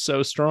of this is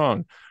so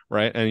strong,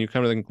 right? And you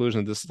come to the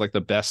conclusion that this is like the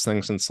best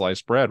thing since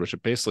sliced bread, which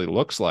it basically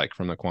looks like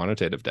from the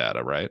quantitative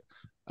data, right?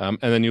 And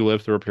then you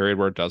live through a period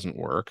where it doesn't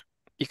work.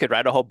 You could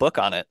write a whole book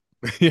on it.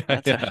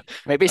 Yeah.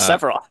 Maybe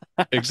several.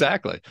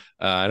 Exactly.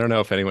 I don't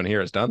know if anyone here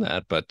has done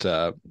that, but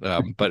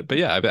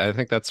yeah, I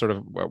think that's sort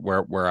of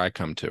where I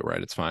come to,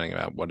 right? It's finding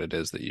out what it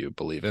is that you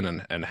believe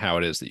in and how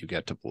it is that you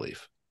get to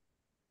believe.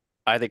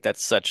 I think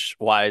that's such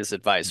wise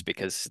advice,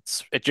 because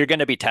you're going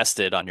to be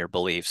tested on your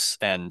beliefs.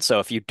 And so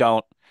if you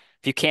don't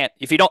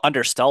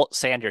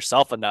understand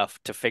yourself enough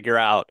to figure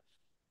out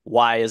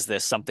why is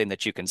this something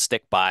that you can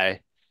stick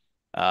by,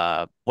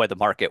 where the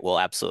market will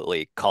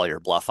absolutely call your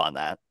bluff on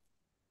that.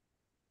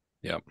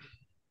 Yep.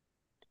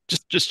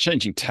 Just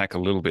changing tack a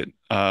little bit.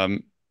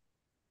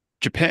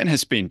 Japan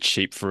has been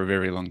cheap for a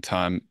very long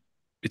time.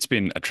 It's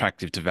been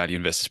attractive to value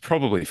investors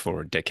probably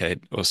for a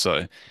decade or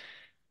so.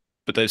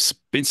 But there's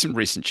been some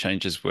recent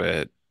changes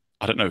where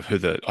I don't know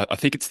who I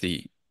think it's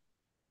the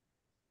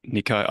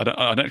Nikkei. I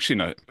don't actually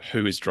know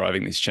who is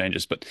driving these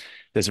changes, but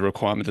there's a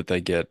requirement that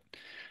they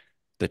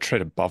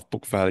trade above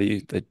book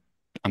value. They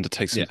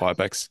undertake some Yeah.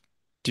 buybacks.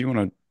 Do you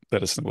want to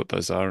let us know what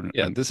those are?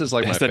 Yeah, And this is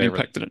like has that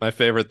impacted it? my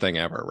favorite thing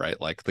ever, right?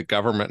 Like the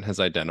government has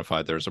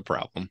identified there's a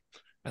problem,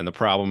 and the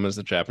problem is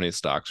that Japanese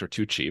stocks are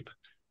too cheap.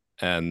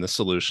 And the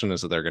solution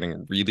is that they're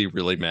getting really,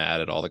 really mad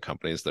at all the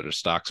companies that their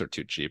stocks are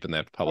too cheap, and they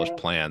have to publish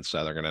plans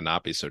so they're going to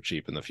not be so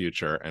cheap in the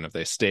future. And if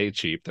they stay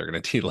cheap, they're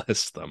going to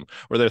delist them,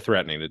 or they're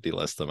threatening to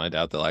delist them. I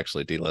doubt they'll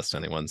actually delist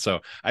anyone. So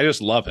I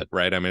just love it,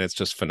 right? I mean, it's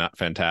just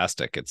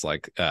fantastic. It's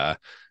like,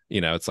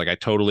 it's like I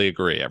totally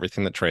agree.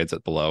 Everything that trades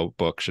at below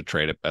book should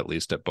trade at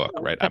least at book,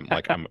 right? I'm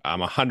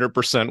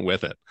 100%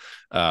 with it.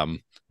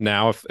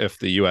 Now, if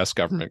the U.S.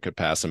 government could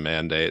pass a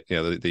mandate,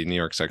 the New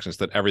York sections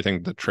that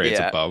everything that trades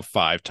Yeah. above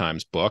 5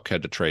 times book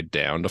had to trade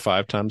down to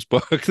 5 times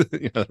book,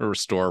 to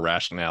restore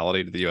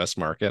rationality to the U.S.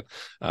 market,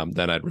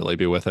 then I'd really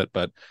be with it.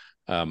 But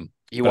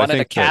You but I wanted a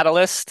think that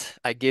catalyst?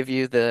 I give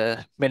you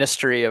the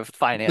Ministry of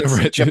Finance in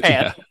right,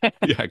 Japan.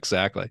 yeah,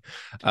 exactly.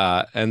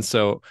 Now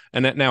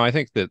I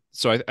think that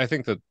I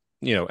think that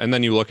and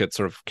then you look at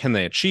sort of can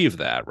they achieve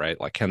that, right?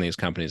 Like can these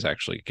companies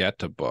actually get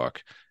to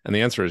book? And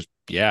the answer is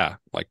yeah,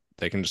 like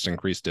they can just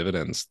increase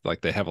dividends.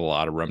 Like they have a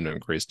lot of room to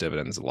increase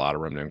dividends, a lot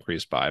of room to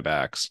increase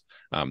buybacks.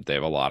 They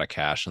have a lot of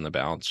cash on the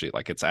balance sheet.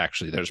 Like it's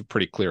actually there's a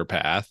pretty clear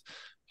path.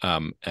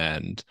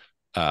 And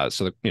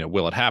so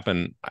will it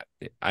happen?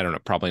 I don't know,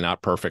 probably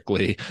not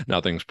perfectly.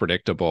 Nothing's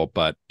predictable,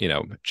 but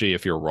gee,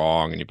 if you're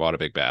wrong and you bought a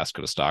big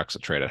basket of stocks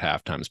that trade at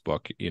half times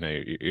book,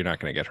 you're not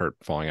going to get hurt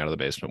falling out of the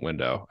basement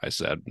window. I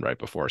said right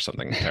before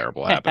something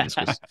terrible happens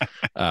because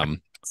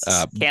Can't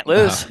uh,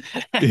 lose.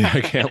 yeah,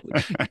 you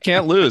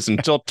can't lose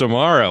until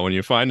tomorrow when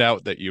you find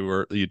out that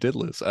you did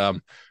lose.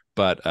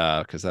 But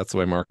because that's the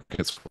way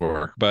markets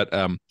work.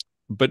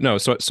 But no,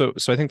 so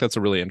I think that's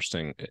a really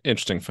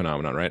interesting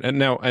phenomenon, right? And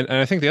now, and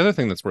I think the other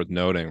thing that's worth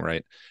noting,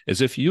 right,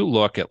 is if you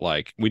look at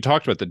like we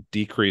talked about the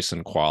decrease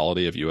in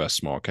quality of U.S.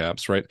 small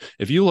caps, right?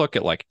 If you look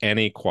at like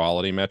any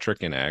quality metric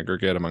in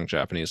aggregate among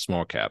Japanese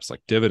small caps,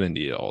 like dividend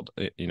yield,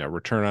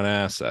 return on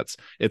assets,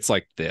 it's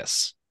like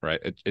this,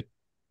 right?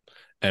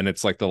 And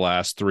it's like the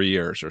last 3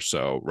 years or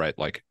so, right?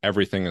 Like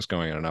everything is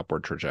going in an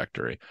upward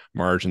trajectory.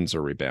 Margins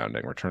are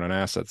rebounding, return on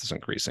assets is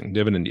increasing,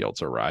 dividend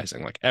yields are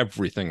rising. Like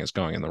everything is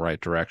going in the right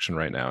direction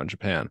right now in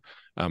Japan,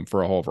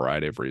 for a whole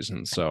variety of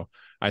reasons. So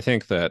I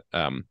think that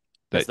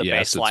Because the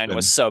yes, baseline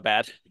was so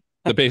bad.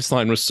 the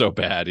baseline was so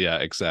bad. Yeah,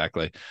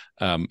 exactly.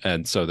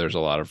 And so there's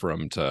a lot of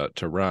room to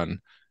run.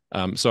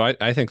 So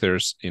I think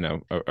there's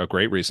a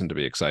great reason to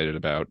be excited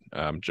about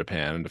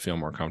Japan and to feel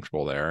more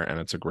comfortable there, and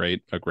it's a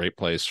great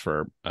place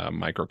for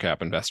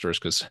microcap investors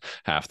because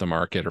half the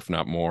market, if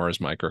not more, is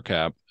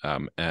microcap,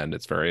 and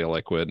it's very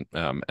liquid,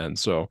 and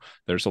so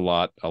there's a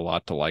lot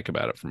to like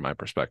about it from my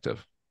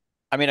perspective.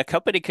 I mean, a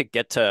company could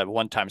get to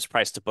 1 times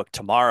price to book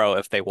tomorrow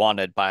if they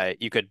wanted by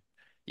you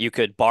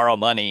could borrow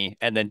money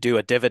and then do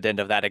a dividend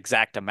of that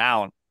exact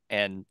amount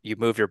and you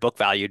move your book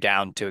value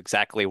down to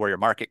exactly where your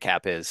market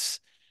cap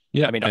is.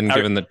 Yeah, I mean, and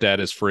given that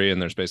debt is free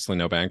and there's basically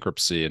no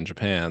bankruptcy in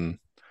Japan,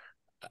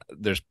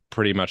 there's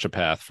pretty much a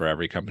path for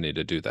every company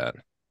to do that.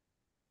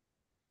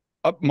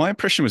 My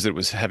impression was that it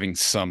was having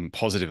some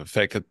positive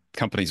effect that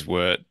companies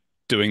were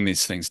doing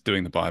these things,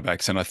 doing the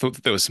buybacks, and I thought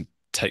that there was some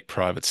take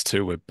privates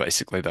too, where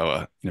basically they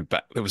were,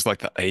 back, it was like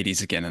the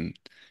 80s again, and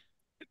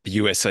the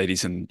US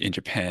 80s in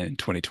Japan in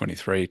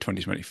 2023,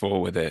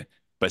 2024, where there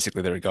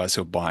are guys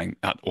who are buying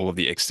out all of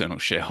the external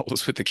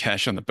shareholders with the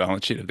cash on the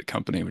balance sheet of the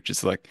company, which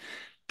is like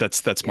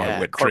that's my yeah,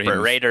 wet dream corporate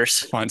of raiders.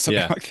 find something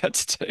Yeah, like that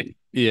to do.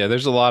 yeah,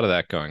 there's a lot of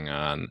that going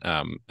on.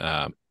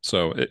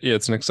 So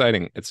it's an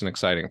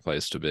exciting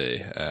place to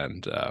be,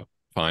 and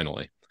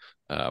finally,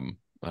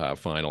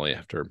 finally,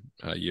 after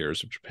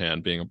years of Japan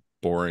being a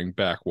boring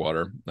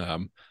backwater,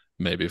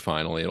 maybe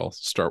finally it'll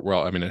start.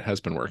 Well, I mean, it has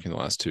been working the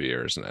last 2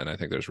 years, and I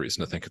think there's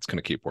reason to think it's going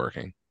to keep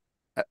working.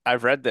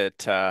 I've read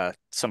that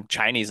some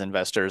Chinese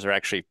investors are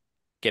actually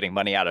getting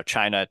money out of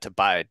China to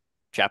buy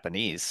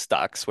Japanese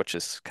stocks, which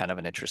is kind of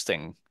an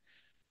interesting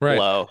Right.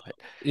 flow.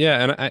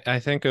 Yeah, and I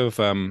think of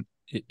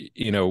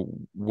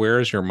where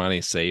is your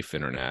money safe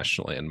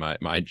internationally? And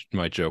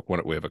my joke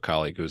when we have a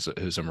colleague who's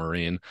a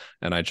Marine,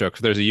 and I joke if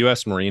there's a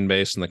U.S. Marine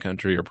base in the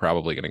country, you're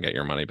probably going to get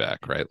your money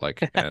back, right?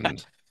 Like,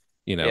 and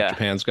Yeah,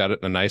 Japan's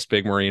got a nice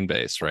big Marine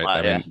base, right?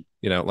 I yeah,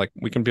 mean, like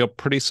we can feel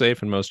pretty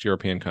safe in most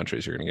European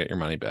countries. You're going to get your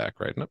money back,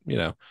 right?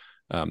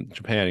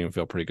 Japan, you can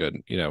feel pretty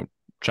good.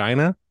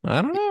 China,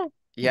 I don't know,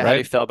 yeah. How do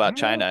you right? feel I about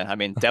don't know. China? I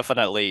mean,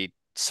 definitely,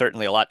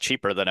 certainly a lot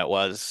cheaper than it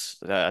was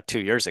 2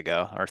 years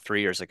ago or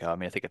 3 years ago. I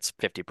mean, I think it's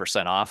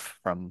 50% off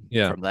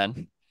Yeah. from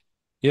then.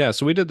 Yeah,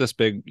 so we did this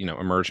big,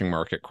 emerging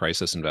market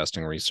crisis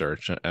investing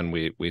research, and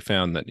we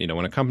found that,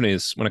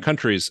 when a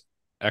country's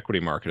equity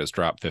market has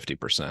dropped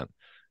 50%,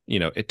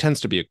 it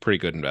tends to be a pretty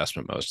good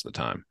investment most of the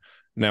time.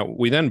 Now,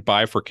 we then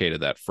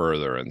bifurcated that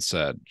further and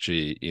said,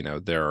 gee,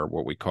 there are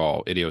what we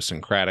call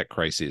idiosyncratic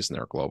crises and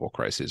there are global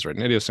crises, right?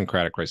 An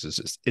idiosyncratic crisis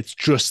is it's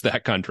just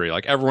that country,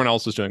 like everyone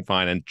else is doing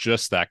fine, and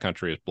just that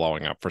country is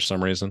blowing up for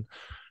some reason.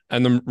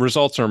 And the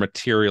results are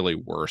materially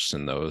worse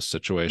in those Mm.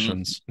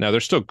 situations. Now they're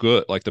still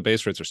good, like the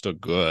base rates are still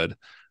good,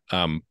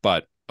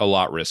 but a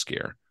lot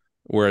riskier.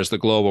 Whereas the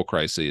global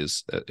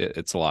crises,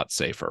 it's a lot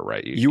safer,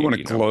 right? You want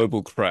a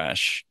global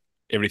crash,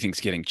 everything's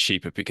getting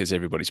cheaper because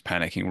everybody's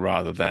panicking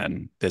rather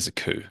than there's a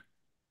coup.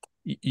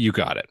 You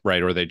got it,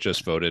 right? Or they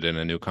just voted in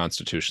a new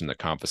constitution that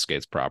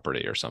confiscates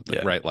property or something,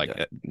 Yeah, right? Like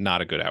yeah.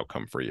 not a good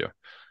outcome for you.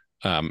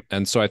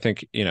 And so I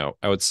think,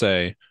 I would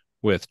say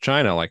with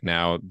China, like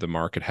now the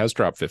market has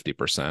dropped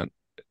 50%.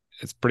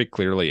 It's pretty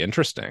clearly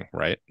interesting,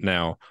 right?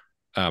 Now,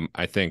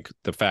 I think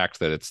the fact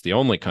that it's the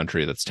only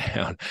country that's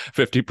down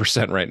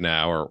 50% right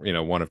now,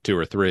 or, one of two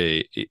or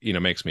three,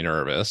 makes me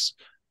nervous,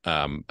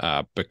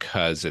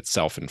 because it's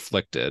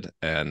self-inflicted,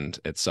 and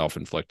it's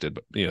self-inflicted.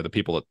 But, the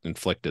people that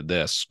inflicted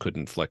this could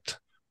inflict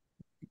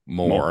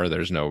More. more.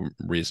 There's no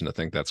reason to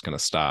think that's going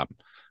to stop.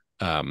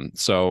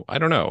 So I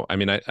don't know. I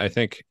mean, I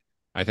think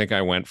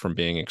I went from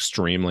being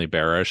extremely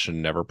bearish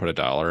and never put a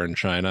dollar in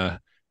China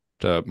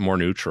to more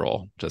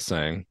neutral, just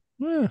saying,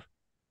 I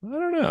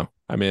don't know.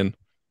 I mean,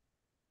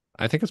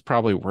 I think it's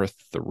probably worth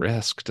the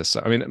risk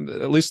I mean,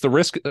 at least the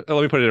risk, let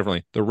me put it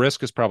differently. The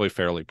risk is probably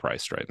fairly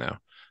priced right now.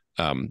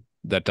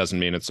 That doesn't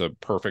mean it's a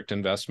perfect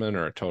investment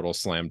or a total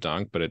slam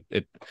dunk, but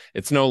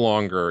it's no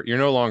longer, you're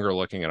no longer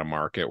looking at a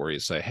market where you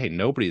say, hey,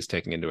 nobody's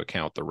taking into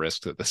account the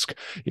risk that this, X,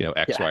 Yeah.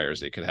 Y, or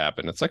Z could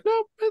happen. It's like, no,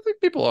 I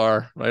think people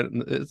are, right?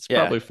 It's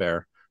Yeah. probably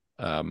fair.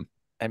 Um,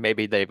 And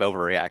maybe they've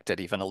overreacted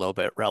even a little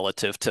bit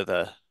relative to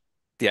the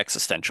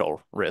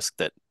existential risk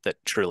that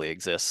truly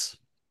exists.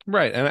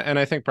 right. And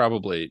I think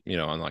probably,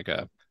 on like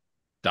a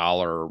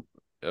dollar,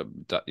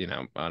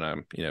 on a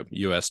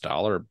U.S.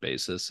 dollar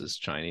basis,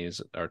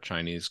 is our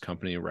Chinese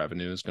company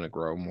revenue is going to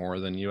grow more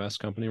than U.S.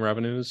 company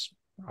revenues?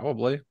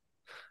 Probably.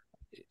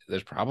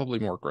 There's probably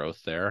more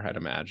growth there, I'd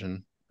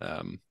imagine.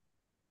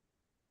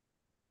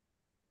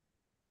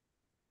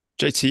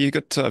 JT, you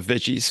got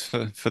veggies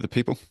for the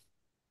people?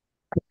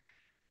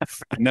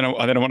 And then I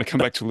want to come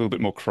The back to a little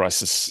bit more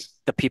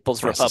the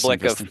People's crisis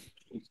Republic of investing.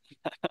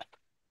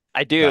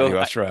 I do. Value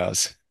after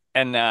hours.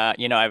 And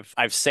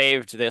I've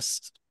saved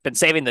this, been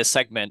saving this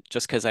segment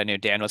just because I knew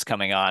Dan was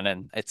coming on,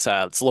 and it's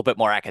a little bit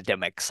more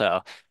academic.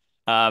 So,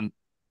 um,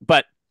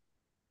 but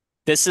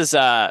this is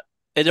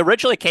it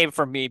originally came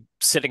from me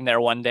sitting there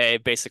one day,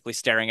 basically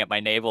staring at my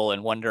navel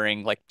and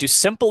wondering, like, do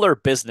simpler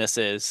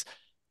businesses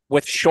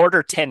with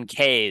shorter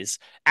 10Ks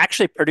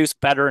actually produce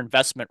better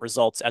investment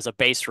results as a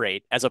base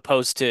rate as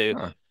opposed to,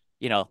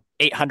 Huh.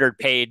 800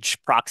 page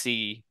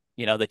proxy,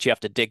 that you have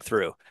to dig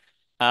through.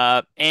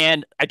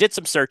 And I did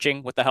some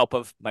searching with the help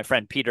of my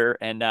friend Peter,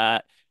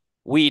 and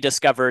we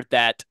discovered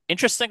that,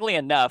 interestingly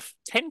enough,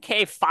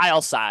 10K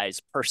file size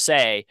per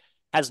se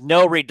has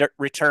no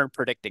return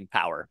predicting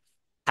power.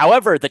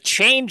 However, the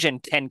change in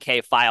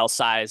 10K file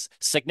size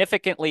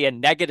significantly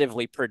and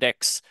negatively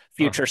predicts Huh.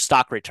 future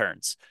stock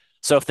returns.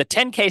 So if the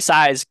 10K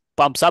size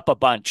bumps up a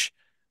bunch,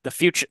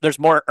 there's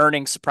more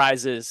earnings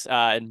surprises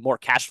and more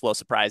cash flow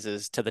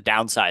surprises to the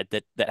downside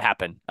that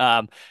happen.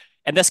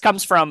 And this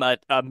comes from a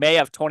May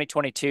of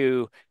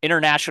 2022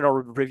 International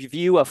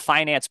Review of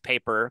Finance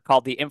paper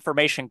called The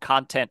Information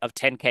Content of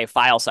 10K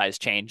File Size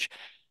Change.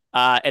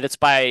 And it's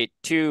by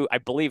two, I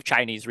believe,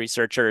 Chinese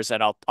researchers,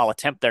 and I'll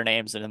attempt their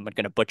names, and I'm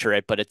going to butcher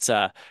it, but it's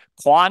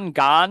Quan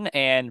Gan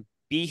and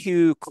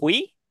Bihu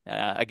Kui.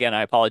 Again,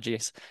 I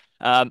apologize.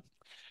 Um,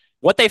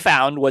 what they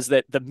found was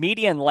that the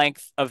median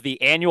length of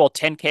the annual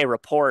 10K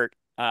report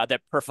that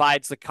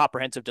provides the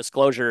comprehensive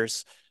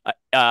disclosures,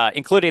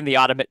 including the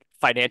audit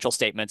financial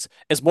statements,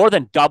 is more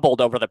than doubled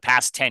over the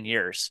past 10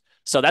 years.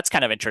 So that's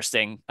kind of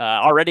interesting.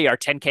 Already our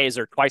 10Ks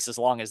are twice as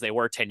long as they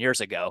were 10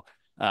 years ago.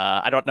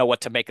 I don't know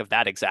what to make of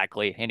that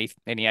exactly.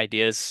 Any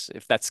ideas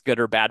if that's good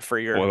or bad for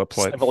your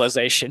Boilerplate.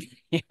 civilization?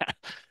 Yeah,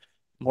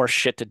 more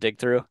shit to dig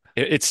through.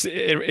 It's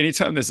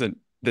anytime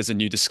there's a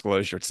new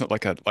disclosure, it's not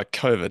like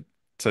COVID.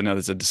 So now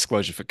there's a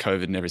disclosure for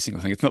COVID and every single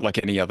thing. It's not like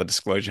any other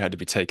disclosure had to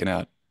be taken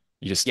out.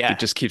 It Yeah,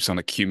 just keeps on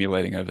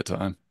accumulating over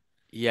time.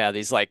 yeah,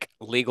 these like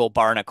legal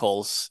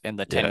barnacles in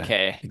the Yeah,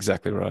 10K.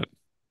 exactly right.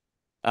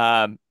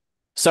 Um,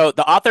 so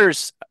the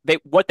authors,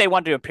 what they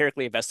wanted to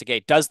empirically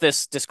investigate, does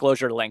this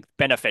disclosure length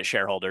benefit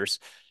shareholders?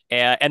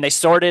 And they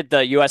sorted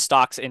the U.S.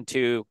 stocks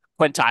into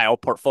quintile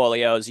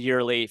portfolios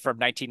yearly from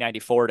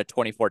 1994 to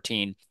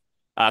 2014,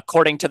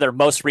 according to their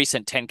most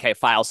recent 10K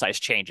file size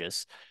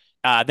changes.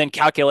 Then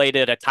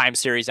calculated a time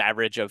series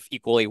average of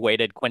equally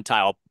weighted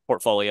quintile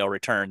portfolio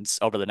returns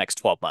over the next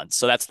 12 months.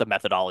 So that's the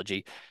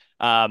methodology.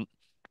 Um,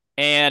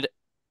 and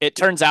it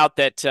turns out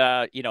that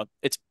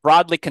it's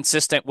broadly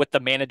consistent with the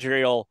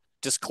managerial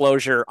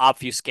disclosure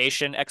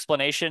obfuscation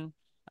explanation.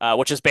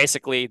 which is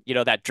basically,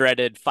 that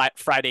dreaded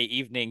Friday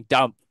evening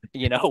dump,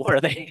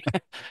 where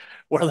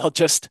where they'll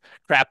just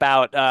crap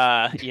out,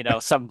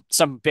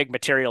 some big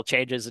material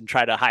changes and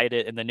try to hide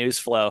it in the news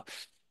flow.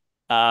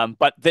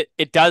 But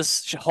it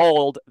does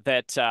hold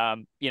that,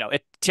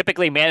 it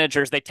typically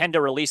managers, they tend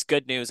to release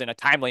good news in a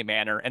timely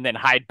manner and then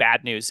hide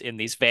bad news in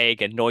these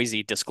vague and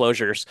noisy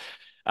disclosures.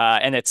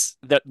 And it's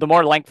the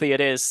more lengthy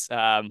it is,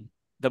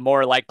 the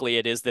more likely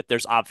it is that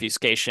there's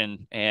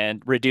obfuscation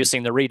and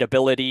reducing the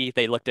readability.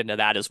 They looked into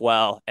that as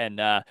well. And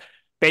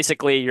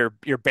basically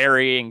you're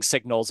burying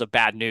signals of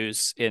bad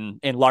news in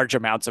large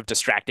amounts of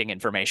distracting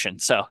information.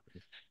 So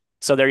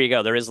there you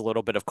go. There is a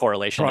little bit of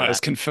correlation to Right, it's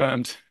that.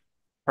 confirmed.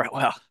 Right.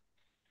 Well,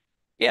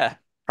 yeah,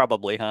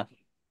 probably, huh?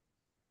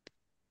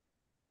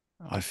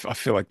 I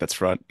feel like that's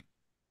right.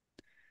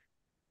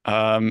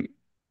 Um,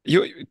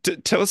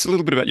 tell us a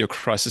little bit about your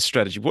crisis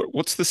strategy.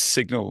 What's the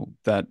signal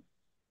that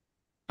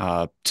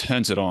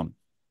turns it on?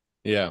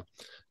 Yeah.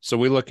 So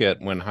we look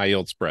at when high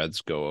yield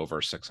spreads go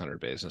over 600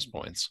 basis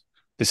points.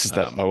 This is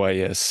that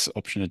OAS,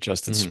 option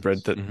adjusted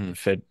spread that the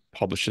Fed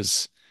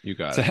publishes. You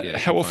got So it. Yeah, you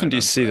how can often find do it you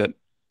on see spread.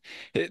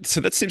 that?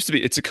 So that seems to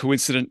be, it's a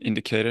coincident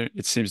indicator.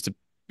 It seems to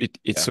it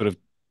Yeah. sort of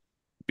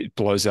it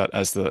blows out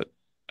as the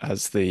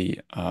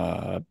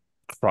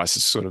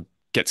crisis sort of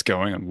gets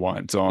going and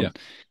winds on. Yeah.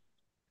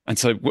 And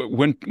so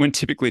when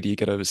typically do you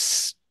get over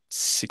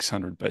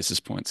 600 basis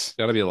points?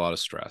 Got to be a lot of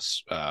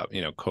stress.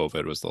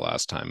 COVID was the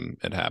last time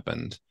it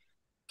happened.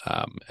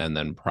 And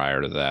then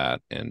prior to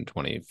that, in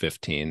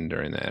 2015,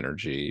 during the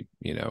energy,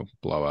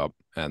 blow up,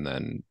 and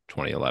then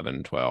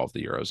 2011, 12,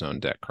 the Eurozone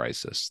debt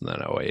crisis, and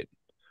then 08.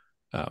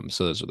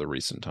 So those are the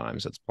recent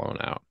times it's blown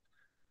out.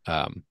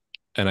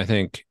 And I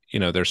think,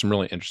 there's some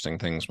really interesting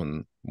things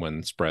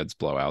when spreads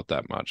blow out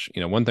that much.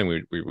 One thing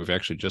we've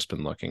actually just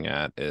been looking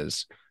at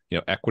is,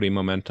 equity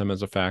momentum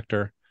as a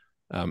factor.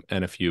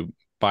 And if you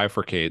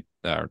bifurcate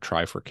or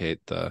trifurcate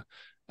the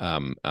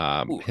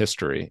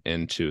history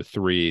into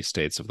 3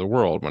 states of the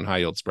world, when high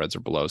yield spreads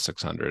are below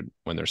 600,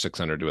 when they're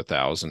 600 to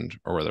 1,000,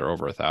 or they're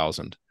over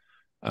 1,000.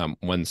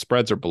 When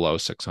spreads are below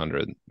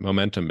 600,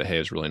 momentum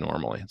behaves really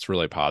normally. It's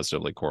really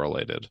positively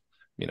correlated.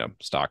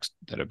 Stocks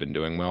that have been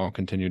doing well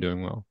continue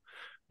doing well.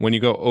 When you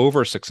go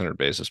over 600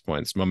 basis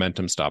points,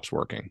 momentum stops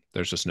working.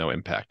 There's just no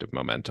impact of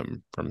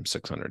momentum from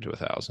 600 to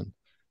 1,000.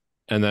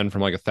 And then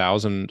from like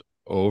 1,000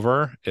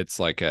 over, it's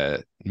like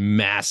a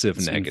massive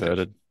It's negative.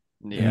 inverted.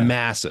 Yeah.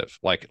 Massive,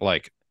 like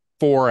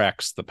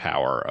 4x the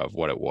power of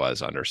what it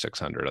was under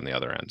 600 on the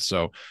other end.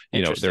 So,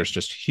 there's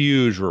just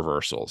huge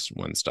reversals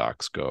when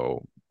stocks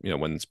go,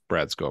 when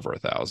spreads go over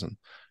 1,000.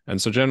 And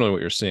so generally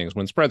what you're seeing is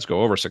when spreads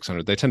go over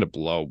 600, they tend to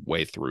blow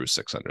way through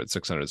 600.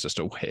 600 is just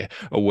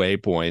a way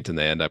point, and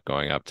they end up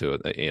going up to,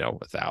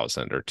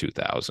 1,000 or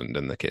 2,000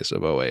 in the case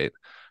of 08.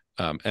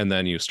 And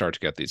then you start to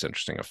get these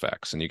interesting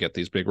effects, and you get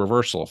these big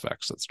reversal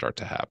effects that start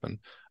to happen.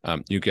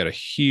 You get a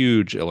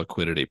huge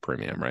illiquidity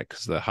premium, right?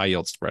 Because the high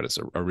yield spread is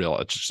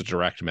it's just a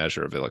direct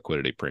measure of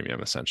illiquidity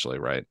premium, essentially,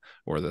 right?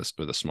 Or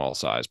the small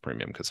size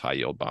premium, because high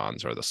yield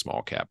bonds are the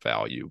small cap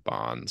value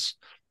bonds,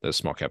 the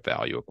small cap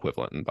value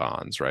equivalent in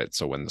bonds, right?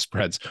 So when the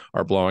spreads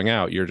are blowing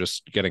out, you're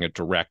just getting a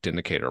direct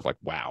indicator of like,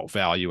 wow,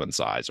 value and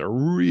size are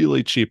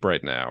really cheap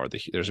right now, or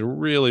there's a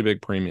really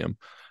big premium.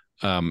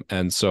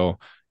 And so,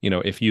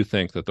 if you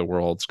think that the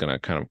world's going to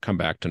kind of come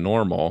back to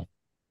normal,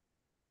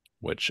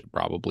 which it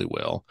probably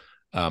will,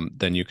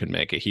 then you can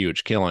make a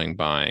huge killing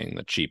buying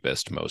the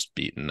cheapest, most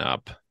beaten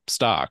up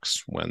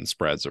stocks when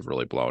spreads have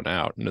really blown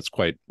out. And it's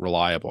quite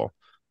reliable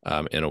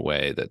in a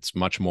way that's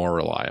much more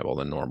reliable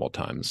than normal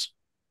times.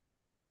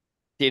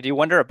 Do you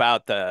wonder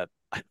about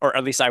or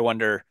at least I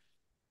wonder,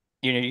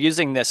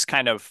 using this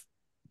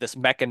this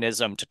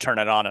mechanism to turn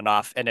it on and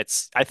off. And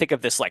I think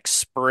of this like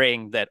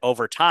spring that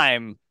over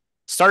time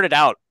started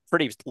out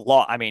pretty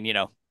long. I mean,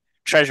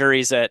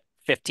 treasuries at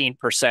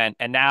 15%,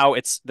 and now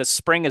the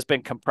spring has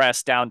been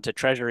compressed down to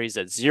treasuries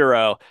at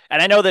 0.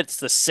 And I know that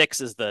the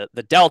 6 is the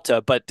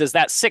delta, but does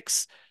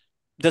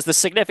the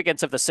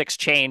significance of the 6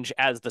 change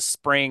as the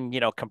spring,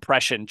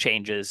 compression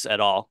changes at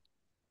all?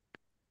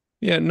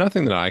 Yeah,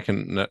 nothing that I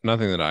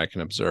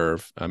can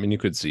observe. I mean, you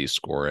could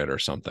Z-score it or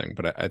something,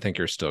 but I think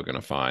you're still going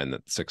to find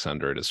that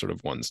 600 is sort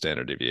of one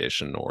standard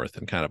deviation north,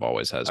 and kind of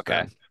always has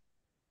been.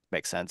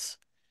 Makes sense.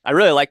 I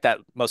really like that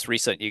most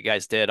recent you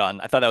guys did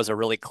I thought that was a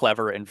really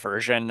clever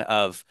inversion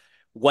of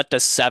what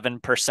does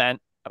 7%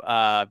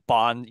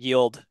 bond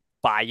yield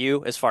buy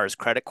you as far as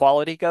credit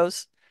quality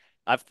goes.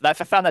 I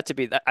found that to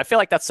be, I feel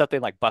like that's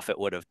something like Buffett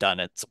would have done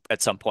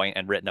at some point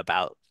and written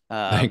about.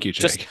 Thank you,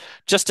 Jake.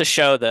 Just to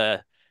show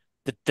the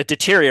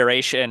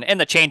deterioration and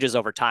the changes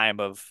over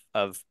time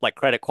of like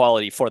credit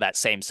quality for that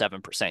same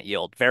 7%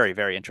 yield. Very,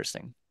 very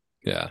interesting.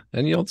 Yeah.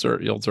 And yields are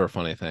a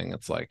funny thing.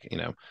 It's like,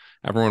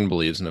 everyone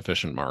believes in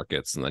efficient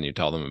markets, and then you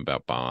tell them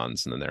about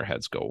bonds, and then their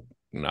heads go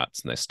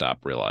nuts and they stop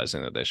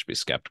realizing that they should be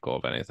skeptical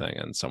of anything.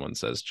 And someone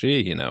says,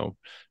 gee, do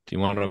you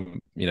want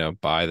to,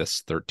 buy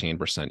this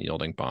 13%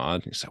 yielding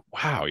bond? And you say,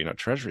 wow,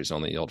 treasuries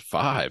only yield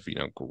 5,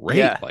 great.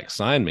 Yeah. Like,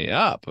 sign me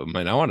up. I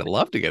mean,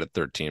 love to get a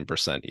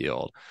 13%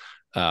 yield.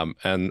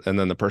 And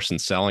then the person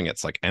selling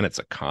it's like, and it's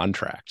a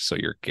contract, so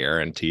you're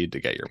guaranteed to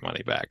get your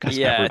money back because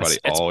Yeah, everybody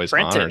it's always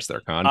printed honors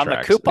their on the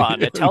contracts.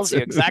 coupon. It tells you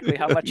exactly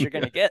how much you're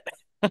going to get.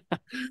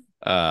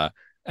 uh,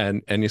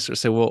 and you sort of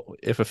say, well,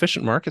 if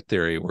efficient market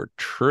theory were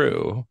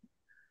true,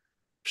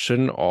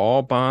 shouldn't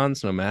all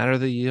bonds, no matter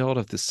the yield,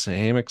 have the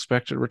same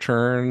expected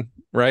return,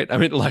 right? I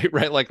mean, like,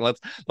 right, like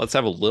let's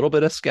have a little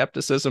bit of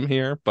skepticism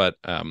here, but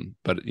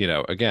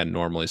again,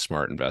 normally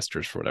smart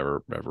investors, for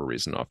whatever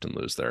reason, often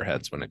lose their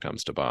heads when it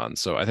comes to bonds.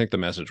 So I think the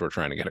message we're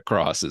trying to get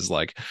across is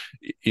like,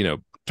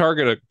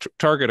 target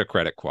a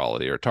credit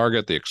quality or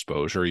target the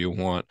exposure you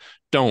want.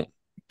 Don't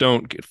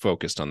get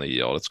focused on the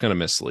yield. It's going to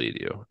mislead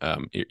you.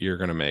 You're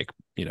going to make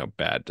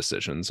bad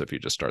decisions if you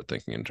just start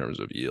thinking in terms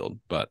of yield.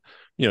 But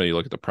you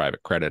look at the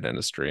private credit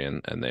industry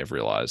and they've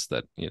realized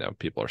that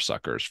people are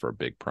suckers for a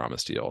big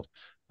promised yield.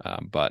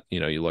 But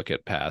you look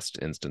at past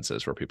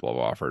instances where people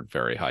have offered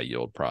very high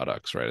yield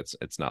products, right?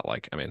 It's not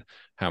like, I mean,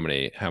 how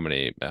many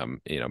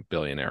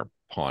billionaire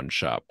pawn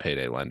shop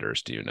payday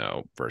lenders do you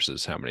know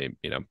versus how many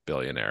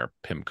billionaire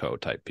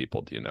PIMCO type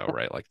people do you know,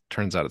 right? Like,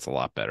 turns out it's a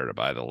lot better to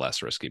buy the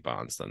less risky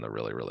bonds than the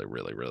really, really,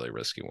 really, really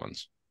risky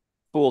ones.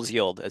 Fool's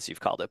yield, as you've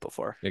called it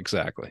before.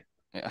 Exactly.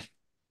 Yeah.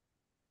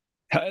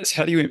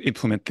 How do you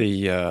implement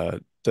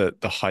the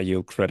high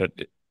yield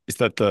credit? Is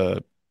that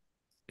the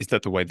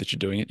way that you're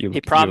doing it? He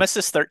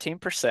promises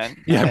 13%.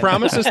 Yeah,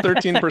 promises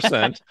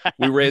 13%.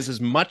 We raise as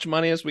much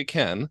money as we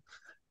can.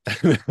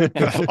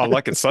 I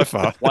like it so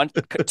far.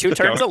 2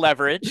 turns of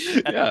leverage,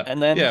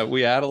 and then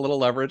we add a little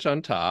leverage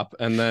on top,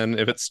 and then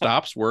if it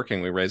stops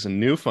working, we raise a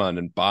new fund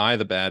and buy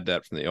the bad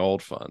debt from the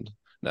old fund.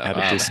 No, at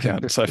a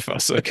discount. So far,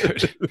 so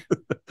good.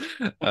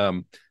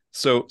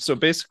 So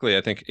basically,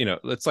 I think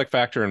it's like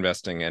factor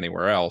investing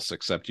anywhere else,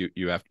 except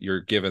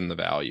you're given the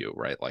value,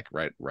 right? Like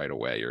right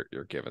away,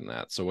 you're given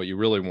that. So what you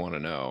really want to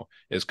know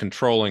is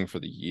controlling for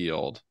the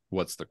yield.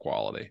 What's the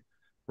quality,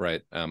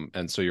 right?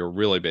 And so you're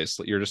really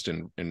basically you're just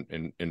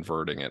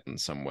inverting it in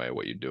some way,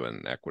 what you do in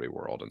an equity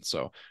world.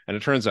 And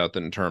it turns out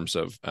that in terms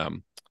of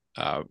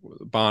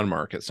bond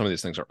market, some of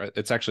these things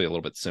it's actually a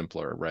little bit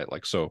simpler, right?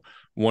 Like, so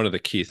one of the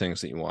key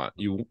things that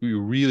you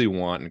really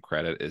want in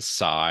credit is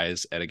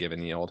size at a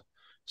given yield.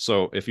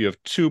 So if you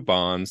have 2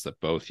 bonds that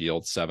both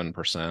yield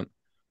 7%,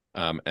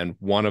 and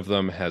one of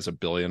them has $1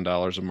 billion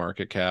of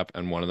market cap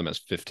and one of them has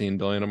 15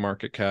 billion of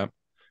market cap,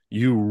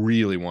 you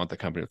really want the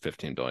company with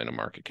 15 billion of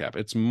market cap.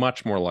 It's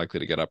much more likely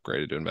to get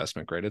upgraded to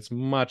investment grade. It's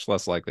much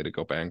less likely to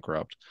go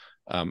bankrupt.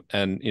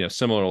 And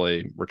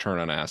similarly, return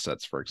on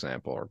assets, for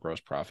example, or gross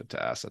profit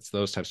to assets,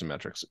 those types of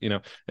metrics.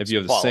 If you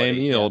have the same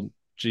yield,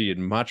 gee, you'd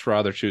much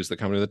rather choose the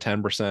company with a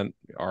 10%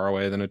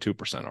 ROA than a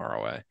 2%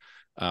 ROA.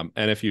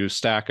 And if you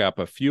stack up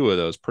a few of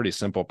those pretty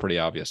simple, pretty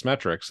obvious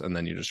metrics, and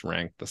then you just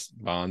rank the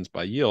bonds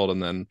by yield,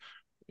 and then,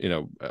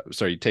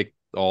 so you take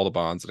all the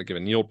bonds at a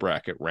given yield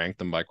bracket, rank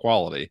them by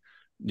quality,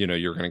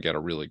 you're going to get a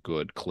really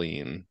good,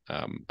 clean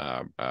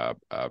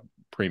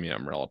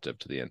premium relative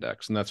to the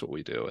index. And that's what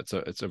we do.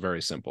 It's a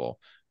very simple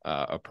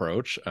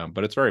approach,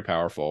 but it's very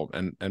powerful.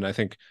 And I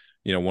think,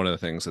 one of the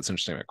things that's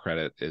interesting about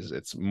credit is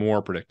it's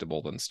more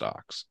predictable than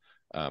stocks.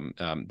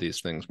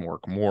 These things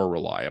work more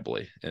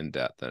reliably in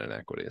debt than in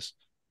equities.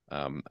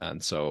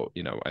 And so,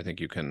 I think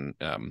you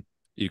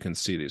can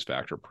see these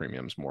factor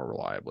premiums more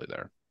reliably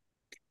there.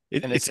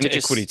 It's an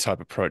equity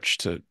type approach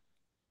to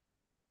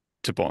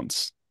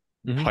bonds.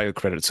 Mm-hmm. Higher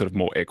credit, sort of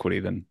more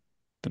equity than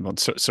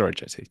bonds. Sorry,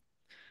 JT.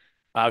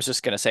 I was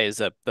just going to say is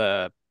that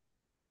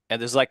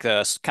and there's like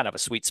a kind of a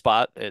sweet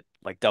spot at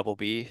like double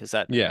B. Is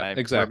that,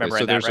 exactly.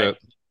 So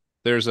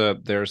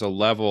there's a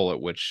level at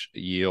which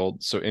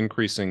yield, so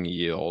increasing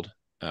yield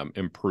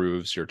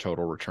improves your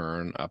total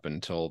return up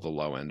until the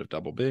low end of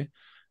double B,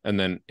 and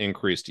then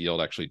increased yield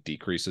actually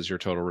decreases your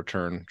total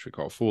return, which we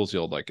call fool's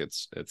yield. Like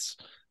it's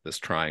this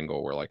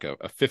triangle where like a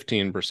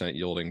 15%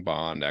 yielding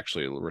bond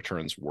actually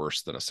returns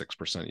worse than a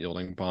 6%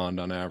 yielding bond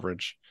on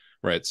average,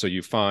 right? So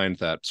you find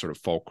that sort of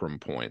fulcrum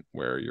point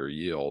where your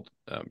yield,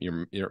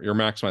 you're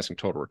maximizing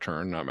total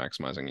return, not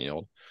maximizing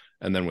yield.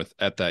 And then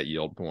at that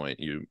yield point,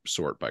 you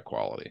sort by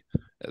quality.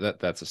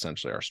 That's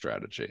essentially our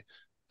strategy.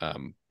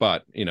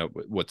 But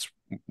what's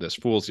this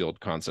fool's yield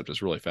concept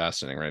is really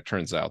fascinating, right? It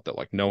turns out that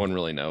like no one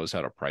really knows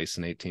how to price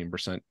an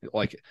 18%.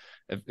 Like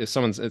if it's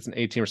an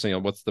 18%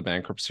 yield, what's the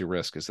bankruptcy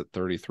risk? Is it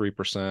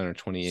 33% or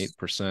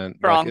 28%?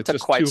 Strong, it's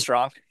just quite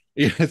strong.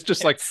 It's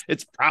just like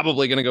it's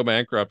probably going to go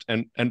bankrupt,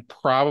 and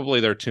probably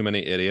there are too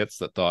many idiots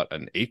that thought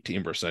an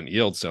 18%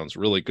 yield sounds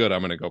really good.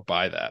 I'm going to go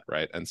buy that,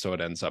 right? And so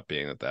it ends up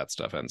being that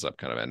stuff ends up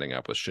kind of ending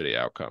up with shitty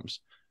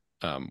outcomes.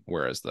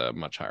 Whereas the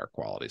much higher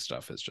quality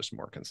stuff is just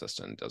more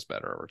consistent, does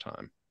better over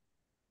time.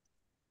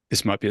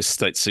 This might be a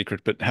state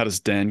secret, but how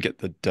does Dan get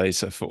the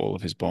data for all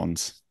of his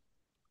bonds?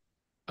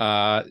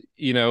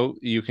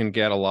 You can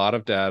get a lot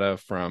of data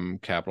from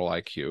Capital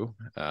IQ,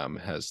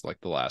 has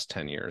like the last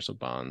 10 years of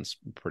bonds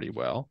pretty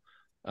well.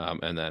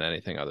 And then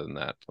anything other than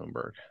that,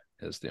 Bloomberg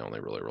is the only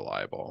really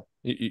reliable.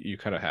 You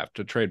kind of have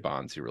to trade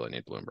bonds. You really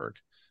need Bloomberg.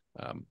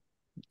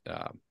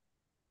 Do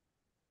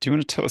you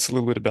want to tell us a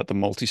little bit about the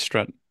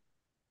multi-strat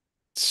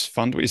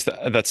fund is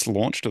that's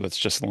launched or that's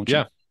just launching?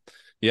 Yeah.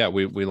 Yeah,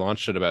 we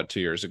launched it about 2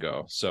 years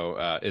ago.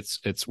 So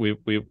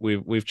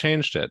we've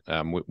changed it.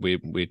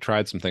 We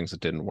tried some things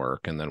that didn't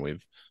work, and then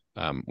we've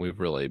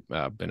really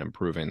been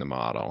improving the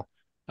model.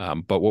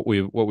 But what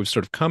we've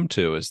sort of come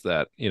to is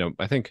that,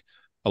 I think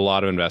a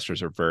lot of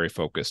investors are very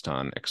focused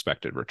on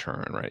expected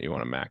return, right? You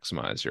want to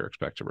maximize your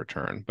expected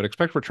return, but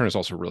expected return is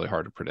also really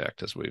hard to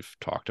predict, as we've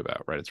talked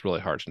about, right? It's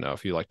really hard to know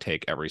if you like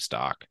take every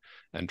stock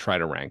and try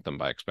to rank them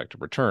by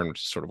expected return,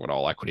 which is sort of what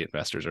all equity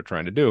investors are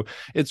trying to do.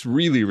 It's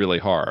really, really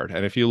hard.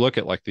 And if you look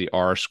at like the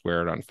R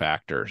squared on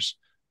factors,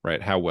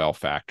 right, how well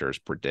factors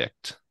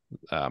predict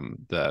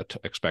the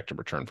expected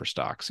return for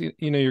stocks,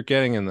 you're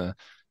getting in the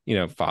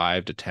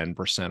 5 to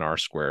 10% R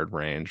squared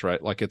range,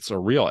 right? Like it's a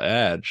real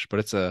edge, but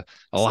it's a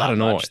It's lot not of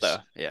much noise. though.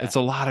 Yeah. It's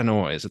a lot of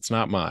noise. It's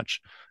not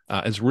much.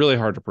 It's really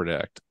hard to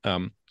predict.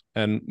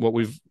 And what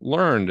we've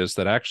learned is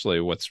that actually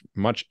what's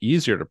much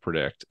easier to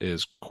predict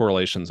is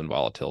correlations and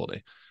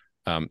volatility.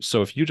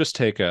 So if you just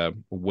take a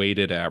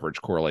weighted average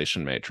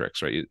correlation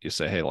matrix, right, you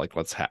say, hey, like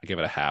let's give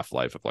it a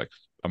half-life of like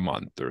a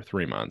month or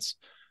 3 months,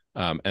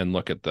 and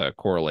look at the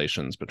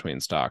correlations between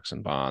stocks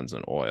and bonds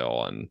and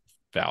oil and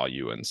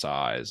value and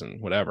size and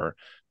whatever,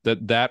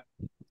 that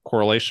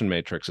correlation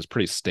matrix is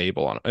pretty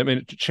stable. I mean,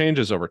 it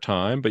changes over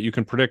time, but you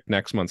can predict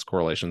next month's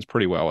correlations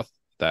pretty well with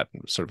that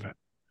sort of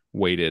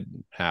weighted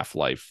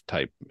half-life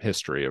type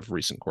history of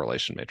recent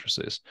correlation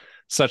matrices,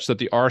 such that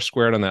the R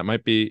squared on that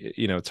might be,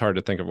 it's hard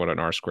to think of what an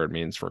R squared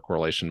means for a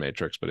correlation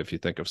matrix, but if you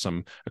think of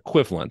some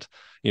equivalent,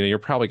 you're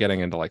probably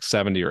getting into like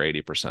 70 or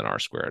 80% R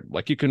squared.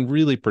 Like you can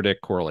really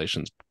predict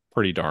correlations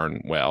pretty darn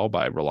well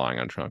by relying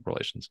on trend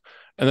correlations.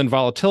 And then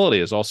volatility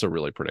is also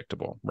really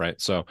predictable, right?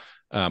 So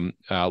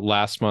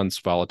last month's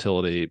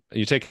volatility,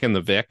 you take in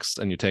the VIX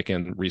and you take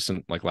in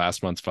recent, like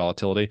last month's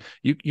volatility,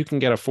 you can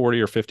get a 40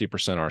 or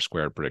 50% R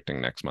squared predicting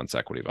next month's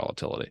equity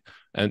volatility.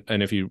 And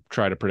if you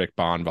try to predict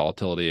bond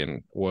volatility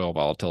and oil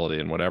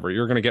volatility and whatever,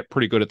 you're going to get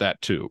pretty good at that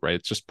too, right?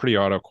 It's just pretty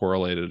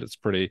auto-correlated. It's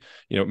pretty,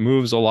 it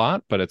moves a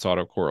lot, but it's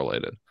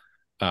auto-correlated.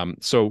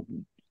 So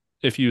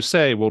if you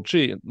say, well,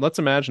 gee, let's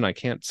imagine I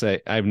can't say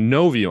I have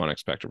no view on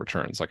expected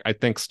returns. Like I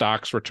think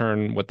stocks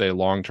return what they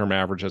long-term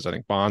averages. I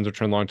think bonds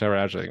return long-term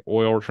average. I think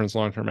oil returns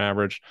long-term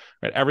average.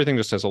 Right? Everything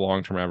just has a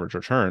long-term average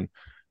return.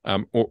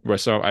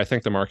 So I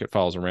think the market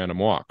follows a random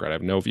walk. Right? I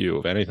have no view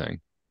of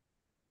anything.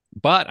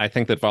 But I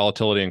think that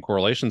volatility and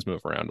correlations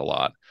move around a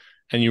lot.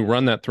 And you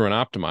run that through an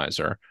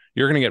optimizer,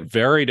 you're going to get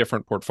very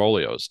different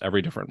portfolios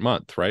every different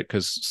month, right?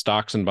 Because if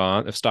stocks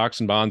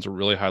and bonds are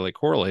really highly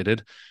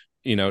correlated,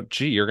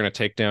 you're going to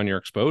take down your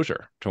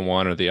exposure to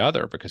one or the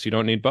other because you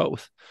don't need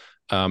both.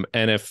 And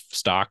if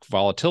stock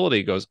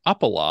volatility goes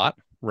up a lot,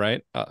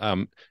 right,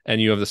 and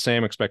you have the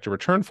same expected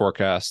return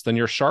forecast, then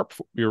your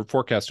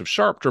forecast of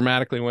Sharp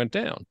dramatically went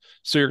down.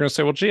 So you're going to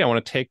say, well, gee, I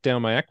want to take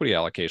down my equity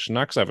allocation,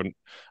 not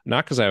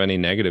because I have any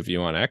negative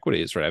view on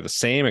equities, right? I have the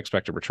same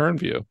expected return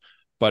view,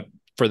 but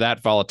for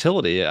that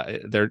volatility,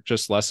 they're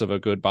just less of a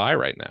good buy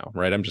right now,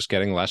 right? I'm just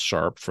getting less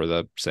Sharp for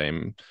the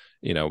same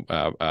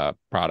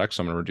products.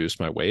 So I'm going to reduce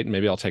my weight and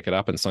maybe I'll take it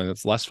up in something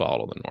that's less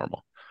volatile than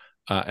normal.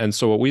 And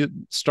so what we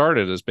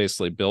started is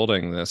basically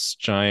building this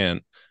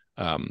giant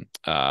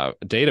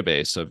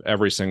database of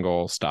every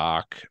single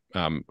stock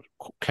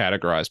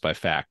categorized by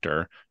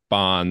factor,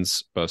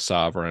 bonds, both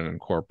sovereign and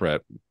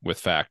corporate with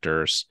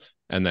factors,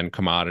 and then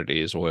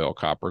commodities, oil,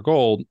 copper,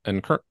 gold,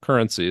 and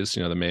currencies,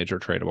 the major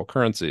tradable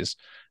currencies,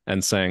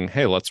 and saying,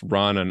 hey, let's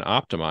run an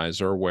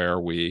optimizer where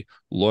we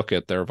look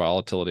at their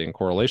volatility and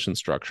correlation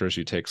structures.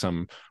 You take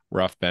some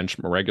rough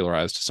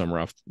regularized to some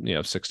rough,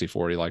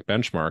 60-40 like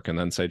benchmark, and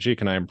then say, gee,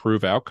 can I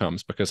improve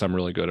outcomes because I'm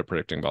really good at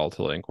predicting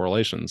volatility and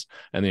correlations?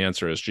 And the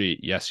answer is, gee,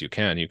 yes, you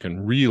can. You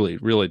can really,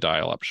 really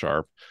dial up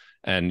Sharp.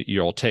 And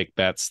you'll take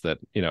bets that,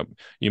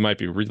 you might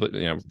be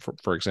really,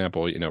 for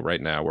example,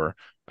 right now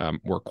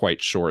we're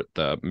quite short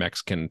the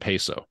Mexican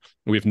peso.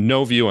 We have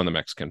no view on the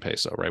Mexican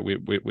peso, right?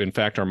 We in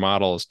fact, our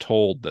model is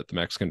told that the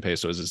Mexican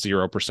peso is a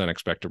 0%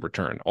 expected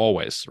return,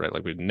 always, right?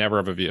 Like we never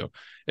have a view.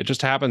 It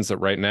just happens that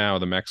right now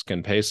the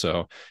Mexican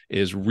peso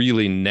is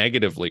really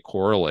negatively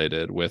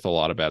correlated with a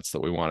lot of bets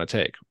that we want to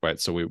take, right?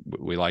 So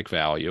we like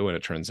value, and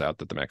it turns out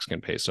that the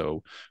Mexican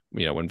peso,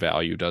 when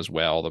value does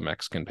well, the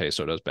Mexican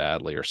peso does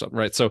badly or something,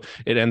 right? So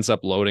it ends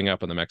up loading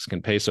up in the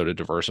Mexican peso to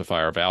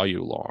diversify our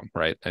value long,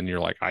 right? And you're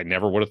like, I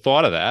never would have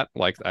thought of that.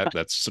 Like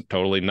that's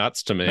totally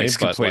nuts to me. Makes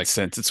but complete like,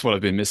 sense. It's what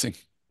I've been missing.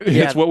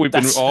 Yeah, it's what we've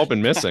all been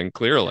yeah. missing,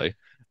 clearly.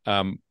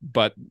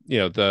 But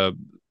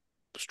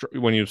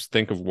when you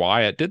think of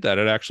why it did that,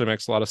 it actually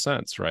makes a lot of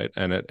sense, right?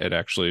 And it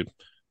actually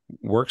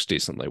works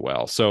decently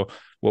well. So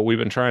what we've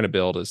been trying to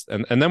build is,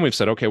 and then we've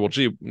said, okay, well,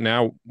 gee,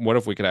 now what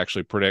if we could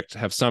actually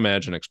have some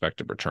edge in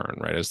expected return,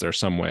 right? Is there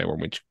some way where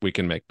we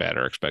can make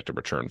better expected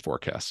return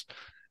forecasts?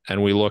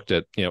 And we looked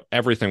at,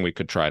 everything we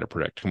could try to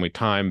predict. Can we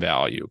time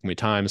value? Can we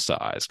time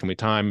size? Can we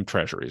time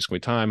treasuries? Can we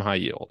time high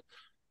yield?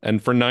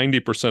 And for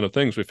 90% of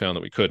things, we found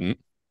that we couldn't.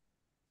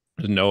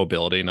 There's no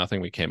ability,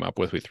 nothing we came up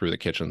with. We threw the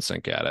kitchen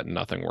sink at it and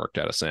nothing worked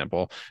at a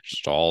sample. It's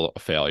just all a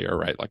failure,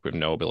 right? Like we have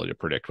no ability to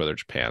predict whether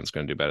Japan's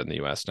going to do better than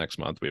the US next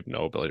month. We have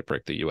no ability to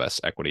predict the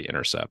US equity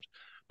intercept.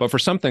 But for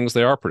some things,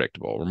 they are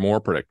predictable or more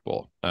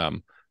predictable.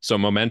 So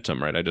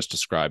momentum, right? I just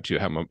described to you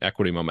how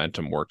equity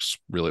momentum works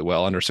really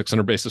well under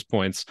 600 basis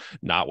points,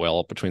 not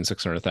well between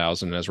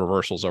 600,000 as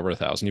reversals over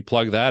 1,000. You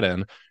plug that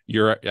in,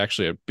 you're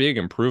actually a big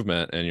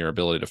improvement in your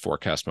ability to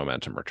forecast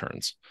momentum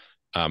returns.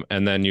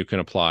 And then you can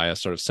apply a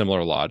sort of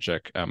similar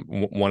logic.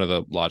 One of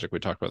the logic we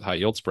talked about with high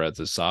yield spreads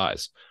is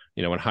size.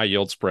 When high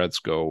yield spreads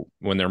go,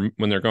 when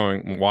they're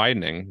going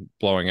widening,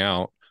 blowing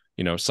out,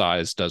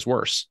 size does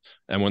worse.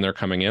 And when they're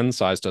coming in,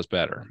 size does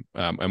better.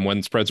 And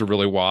when spreads are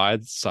really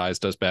wide, size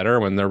does better.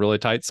 When they're really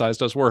tight, size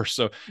does worse.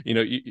 So,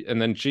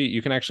 and then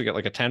you can actually get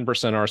like a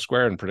 10% R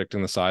squared in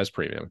predicting the size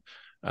premium.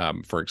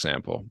 For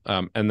example.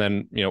 And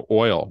then,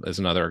 oil is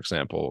another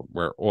example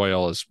where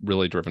oil is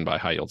really driven by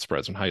high yield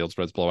spreads. When high yield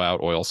spreads blow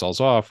out, oil sells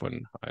off.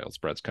 When high yield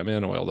spreads come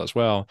in, oil does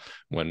well.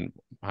 When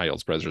high yield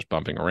spreads are just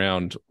bumping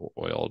around,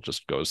 oil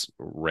just goes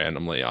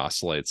randomly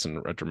oscillates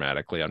in a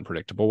dramatically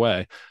unpredictable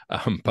way.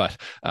 But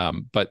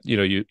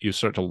you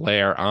start to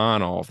layer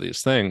on all of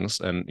these things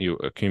and you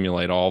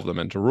accumulate all of them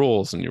into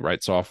rules and you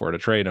write software to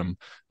trade them.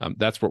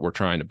 That's what we're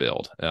trying to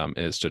build,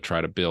 is to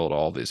try to build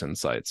all these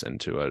insights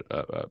into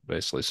a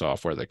basically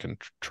software that can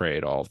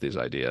trade all of these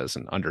ideas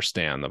and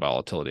understand the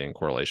volatility and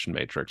correlation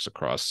matrix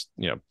across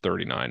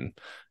 39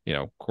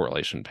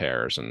 correlation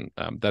pairs. And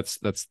that's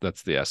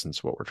the essence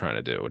of what we're trying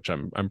to do, which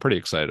I'm pretty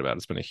excited about.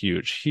 It's been a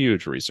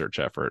huge research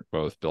effort,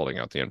 both building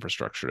out the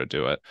infrastructure to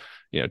do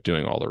it,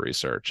 doing all the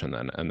research and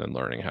then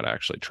learning how to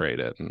actually trade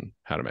it and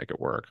how to make it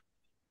work.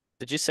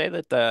 Did you say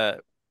that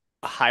the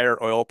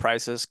higher oil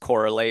prices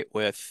correlate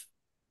with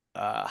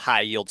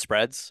high yield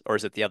spreads, or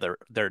is it the other?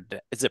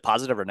 Is it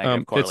positive or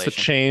negative correlation? It's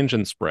the change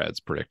in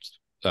spreads predict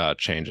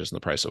changes in the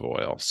price of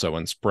oil. So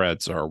when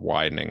spreads are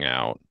widening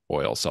out,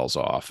 oil sells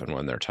off, and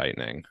when they're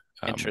tightening.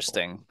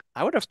 Interesting.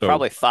 I would have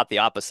probably thought the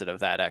opposite of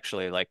that,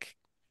 actually. Like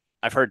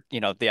I've heard,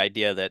 the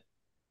idea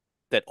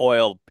that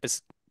oil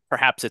is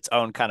perhaps its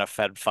own kind of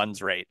Fed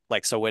funds rate.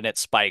 Like so when it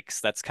spikes,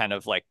 that's kind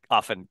of like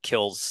often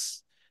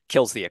kills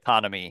the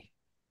economy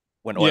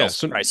when oil's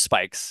price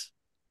spikes.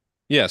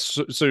 Yes,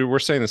 so we're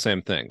saying the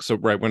same thing. So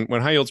right when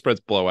high yield spreads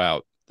blow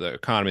out, the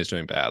economy is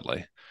doing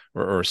badly,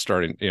 or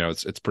starting.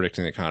 It's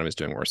predicting the economy is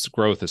doing worse.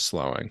 Growth is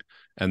slowing,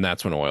 and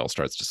that's when oil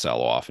starts to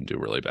sell off and do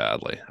really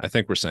badly. I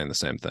think we're saying the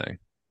same thing.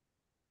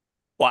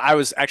 Well, I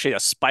was actually a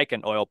spike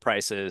in oil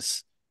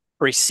prices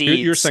precedes.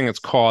 You're saying it's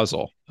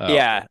causal.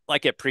 Yeah,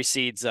 like it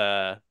precedes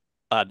an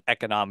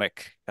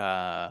economic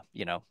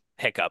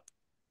hiccup.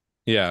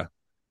 Yeah,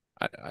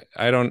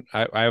 I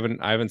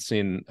haven't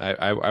seen.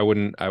 I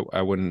wouldn't.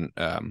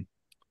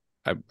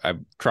 I've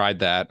tried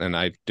that and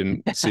I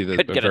didn't see the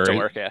Couldn't get it to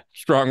work,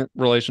 strong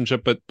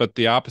relationship, but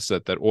the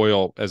opposite, that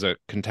oil as a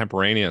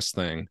contemporaneous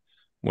thing,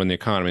 when the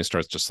economy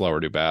starts to slow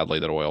or do badly,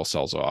 that oil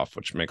sells off,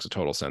 which makes a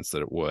total sense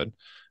that it would.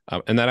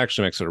 And that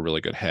actually makes it a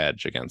really good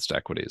hedge against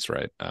equities,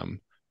 right?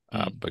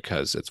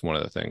 Because it's one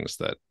of the things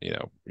that,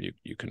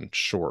 you can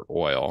short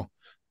oil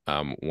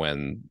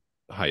when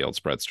high yield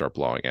spreads start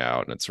blowing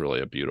out, and it's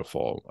really a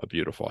beautiful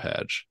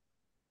hedge.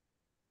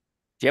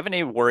 Do you have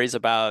any worries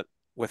about,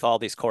 with all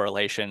these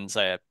correlations,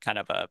 kind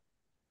of a,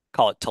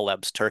 call it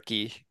Taleb's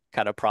turkey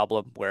kind of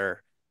problem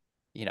where,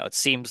 it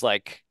seems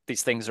like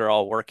these things are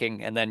all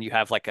working and then you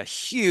have like a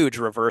huge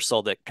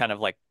reversal that kind of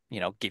like,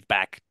 give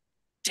back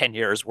 10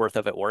 years worth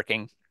of it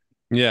working?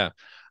 Yeah.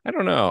 I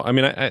don't know. I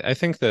mean, I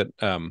think that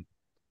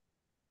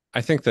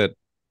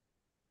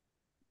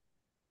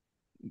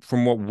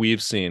from what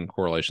we've seen,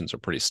 correlations are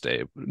pretty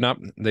stable. Not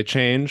they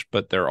change,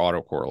 but they're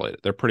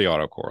autocorrelated. They're pretty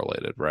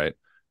autocorrelated, right?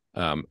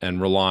 And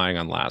relying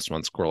on last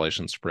month's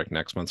correlations to predict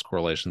next month's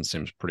correlations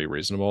seems pretty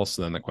reasonable.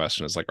 So then the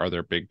question is like, are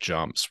there big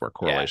jumps where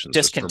correlations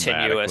just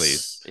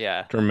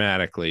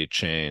dramatically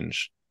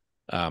change?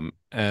 And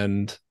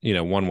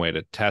one way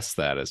to test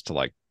that is to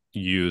like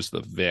use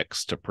the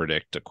VIX to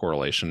predict a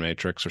correlation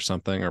matrix or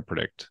something, or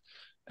predict.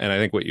 And I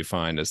think what you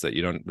find is that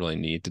you don't really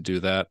need to do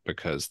that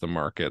because the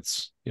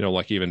markets,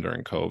 like even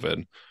during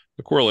COVID,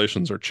 the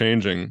correlations are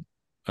changing.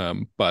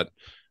 But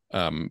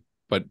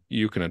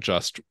you can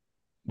adjust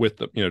with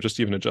the, just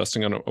even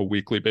adjusting on a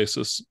weekly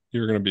basis,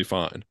 you're going to be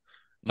fine.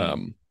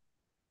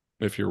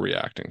 If you're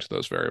reacting to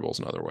those variables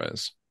in other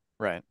ways.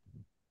 Right.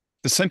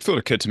 The same thought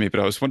occurred to me, but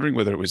I was wondering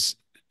whether it's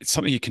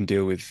something you can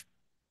deal with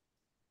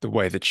the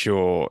way that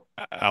you're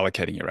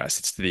allocating your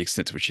assets, to the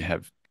extent to which you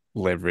have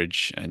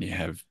leverage and you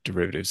have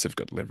derivatives that have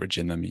got leverage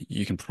in them.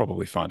 You can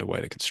probably find a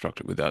way to construct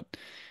it without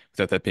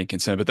that being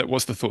concerned. But that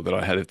was the thought that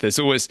I had.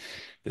 There's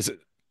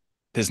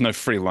no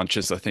free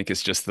lunches, I think,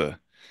 is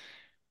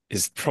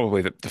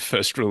probably the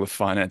first rule of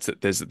finance, that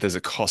there's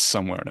a cost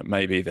somewhere, and it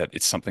may be that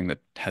it's something that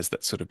has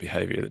that sort of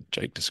behavior that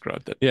Jake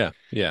described. That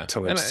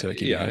Taleb's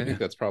turkey behavior. I think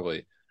that's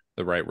probably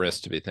the right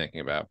risk to be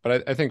thinking about.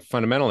 But I think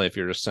fundamentally, if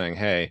you're just saying,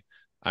 hey,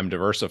 I'm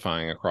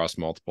diversifying across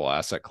multiple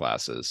asset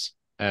classes,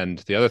 and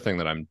the other thing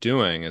that I'm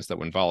doing is that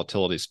when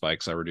volatility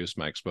spikes, I reduce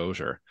my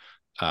exposure.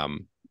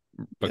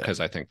 because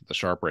I think the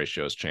Sharpe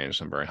ratio has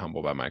changed. I'm very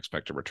humble about my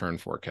expected return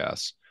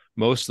forecasts.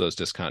 Most of those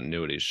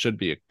discontinuities should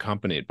be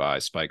accompanied by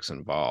spikes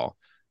in vol.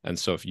 And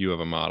so if you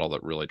have a model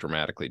that really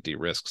dramatically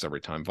de-risks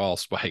every time vol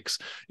spikes,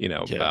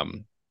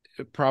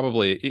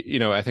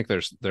 probably, I think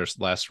there's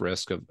less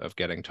risk of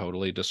getting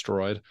totally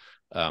destroyed,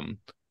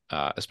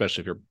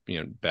 especially if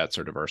your bets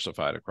are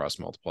diversified across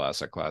multiple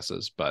asset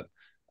classes. But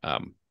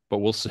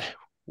we'll see.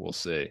 We'll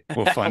see.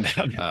 We'll find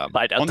out.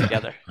 Find out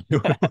together.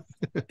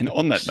 And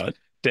on that note,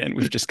 Dan,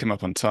 we've just come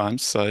up on time.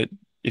 So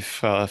if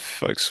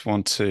folks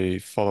want to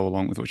follow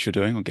along with what you're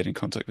doing or get in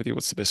contact with you,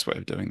 what's the best way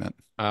of doing that?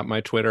 My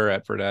Twitter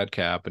at Verdad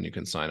Cap, and you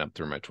can sign up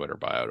through my Twitter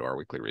bio to our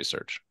weekly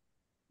research.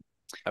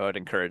 I would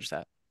encourage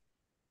that.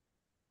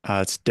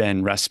 It's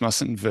Dan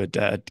Rasmussen,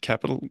 Verdad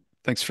Capital.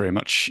 Thanks very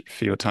much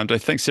for your time today.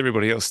 Thanks to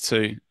everybody else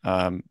too.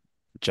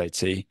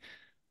 JT,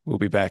 we'll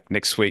be back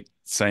next week.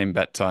 Same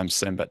bat time,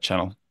 same bat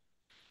channel.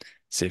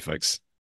 See you, folks.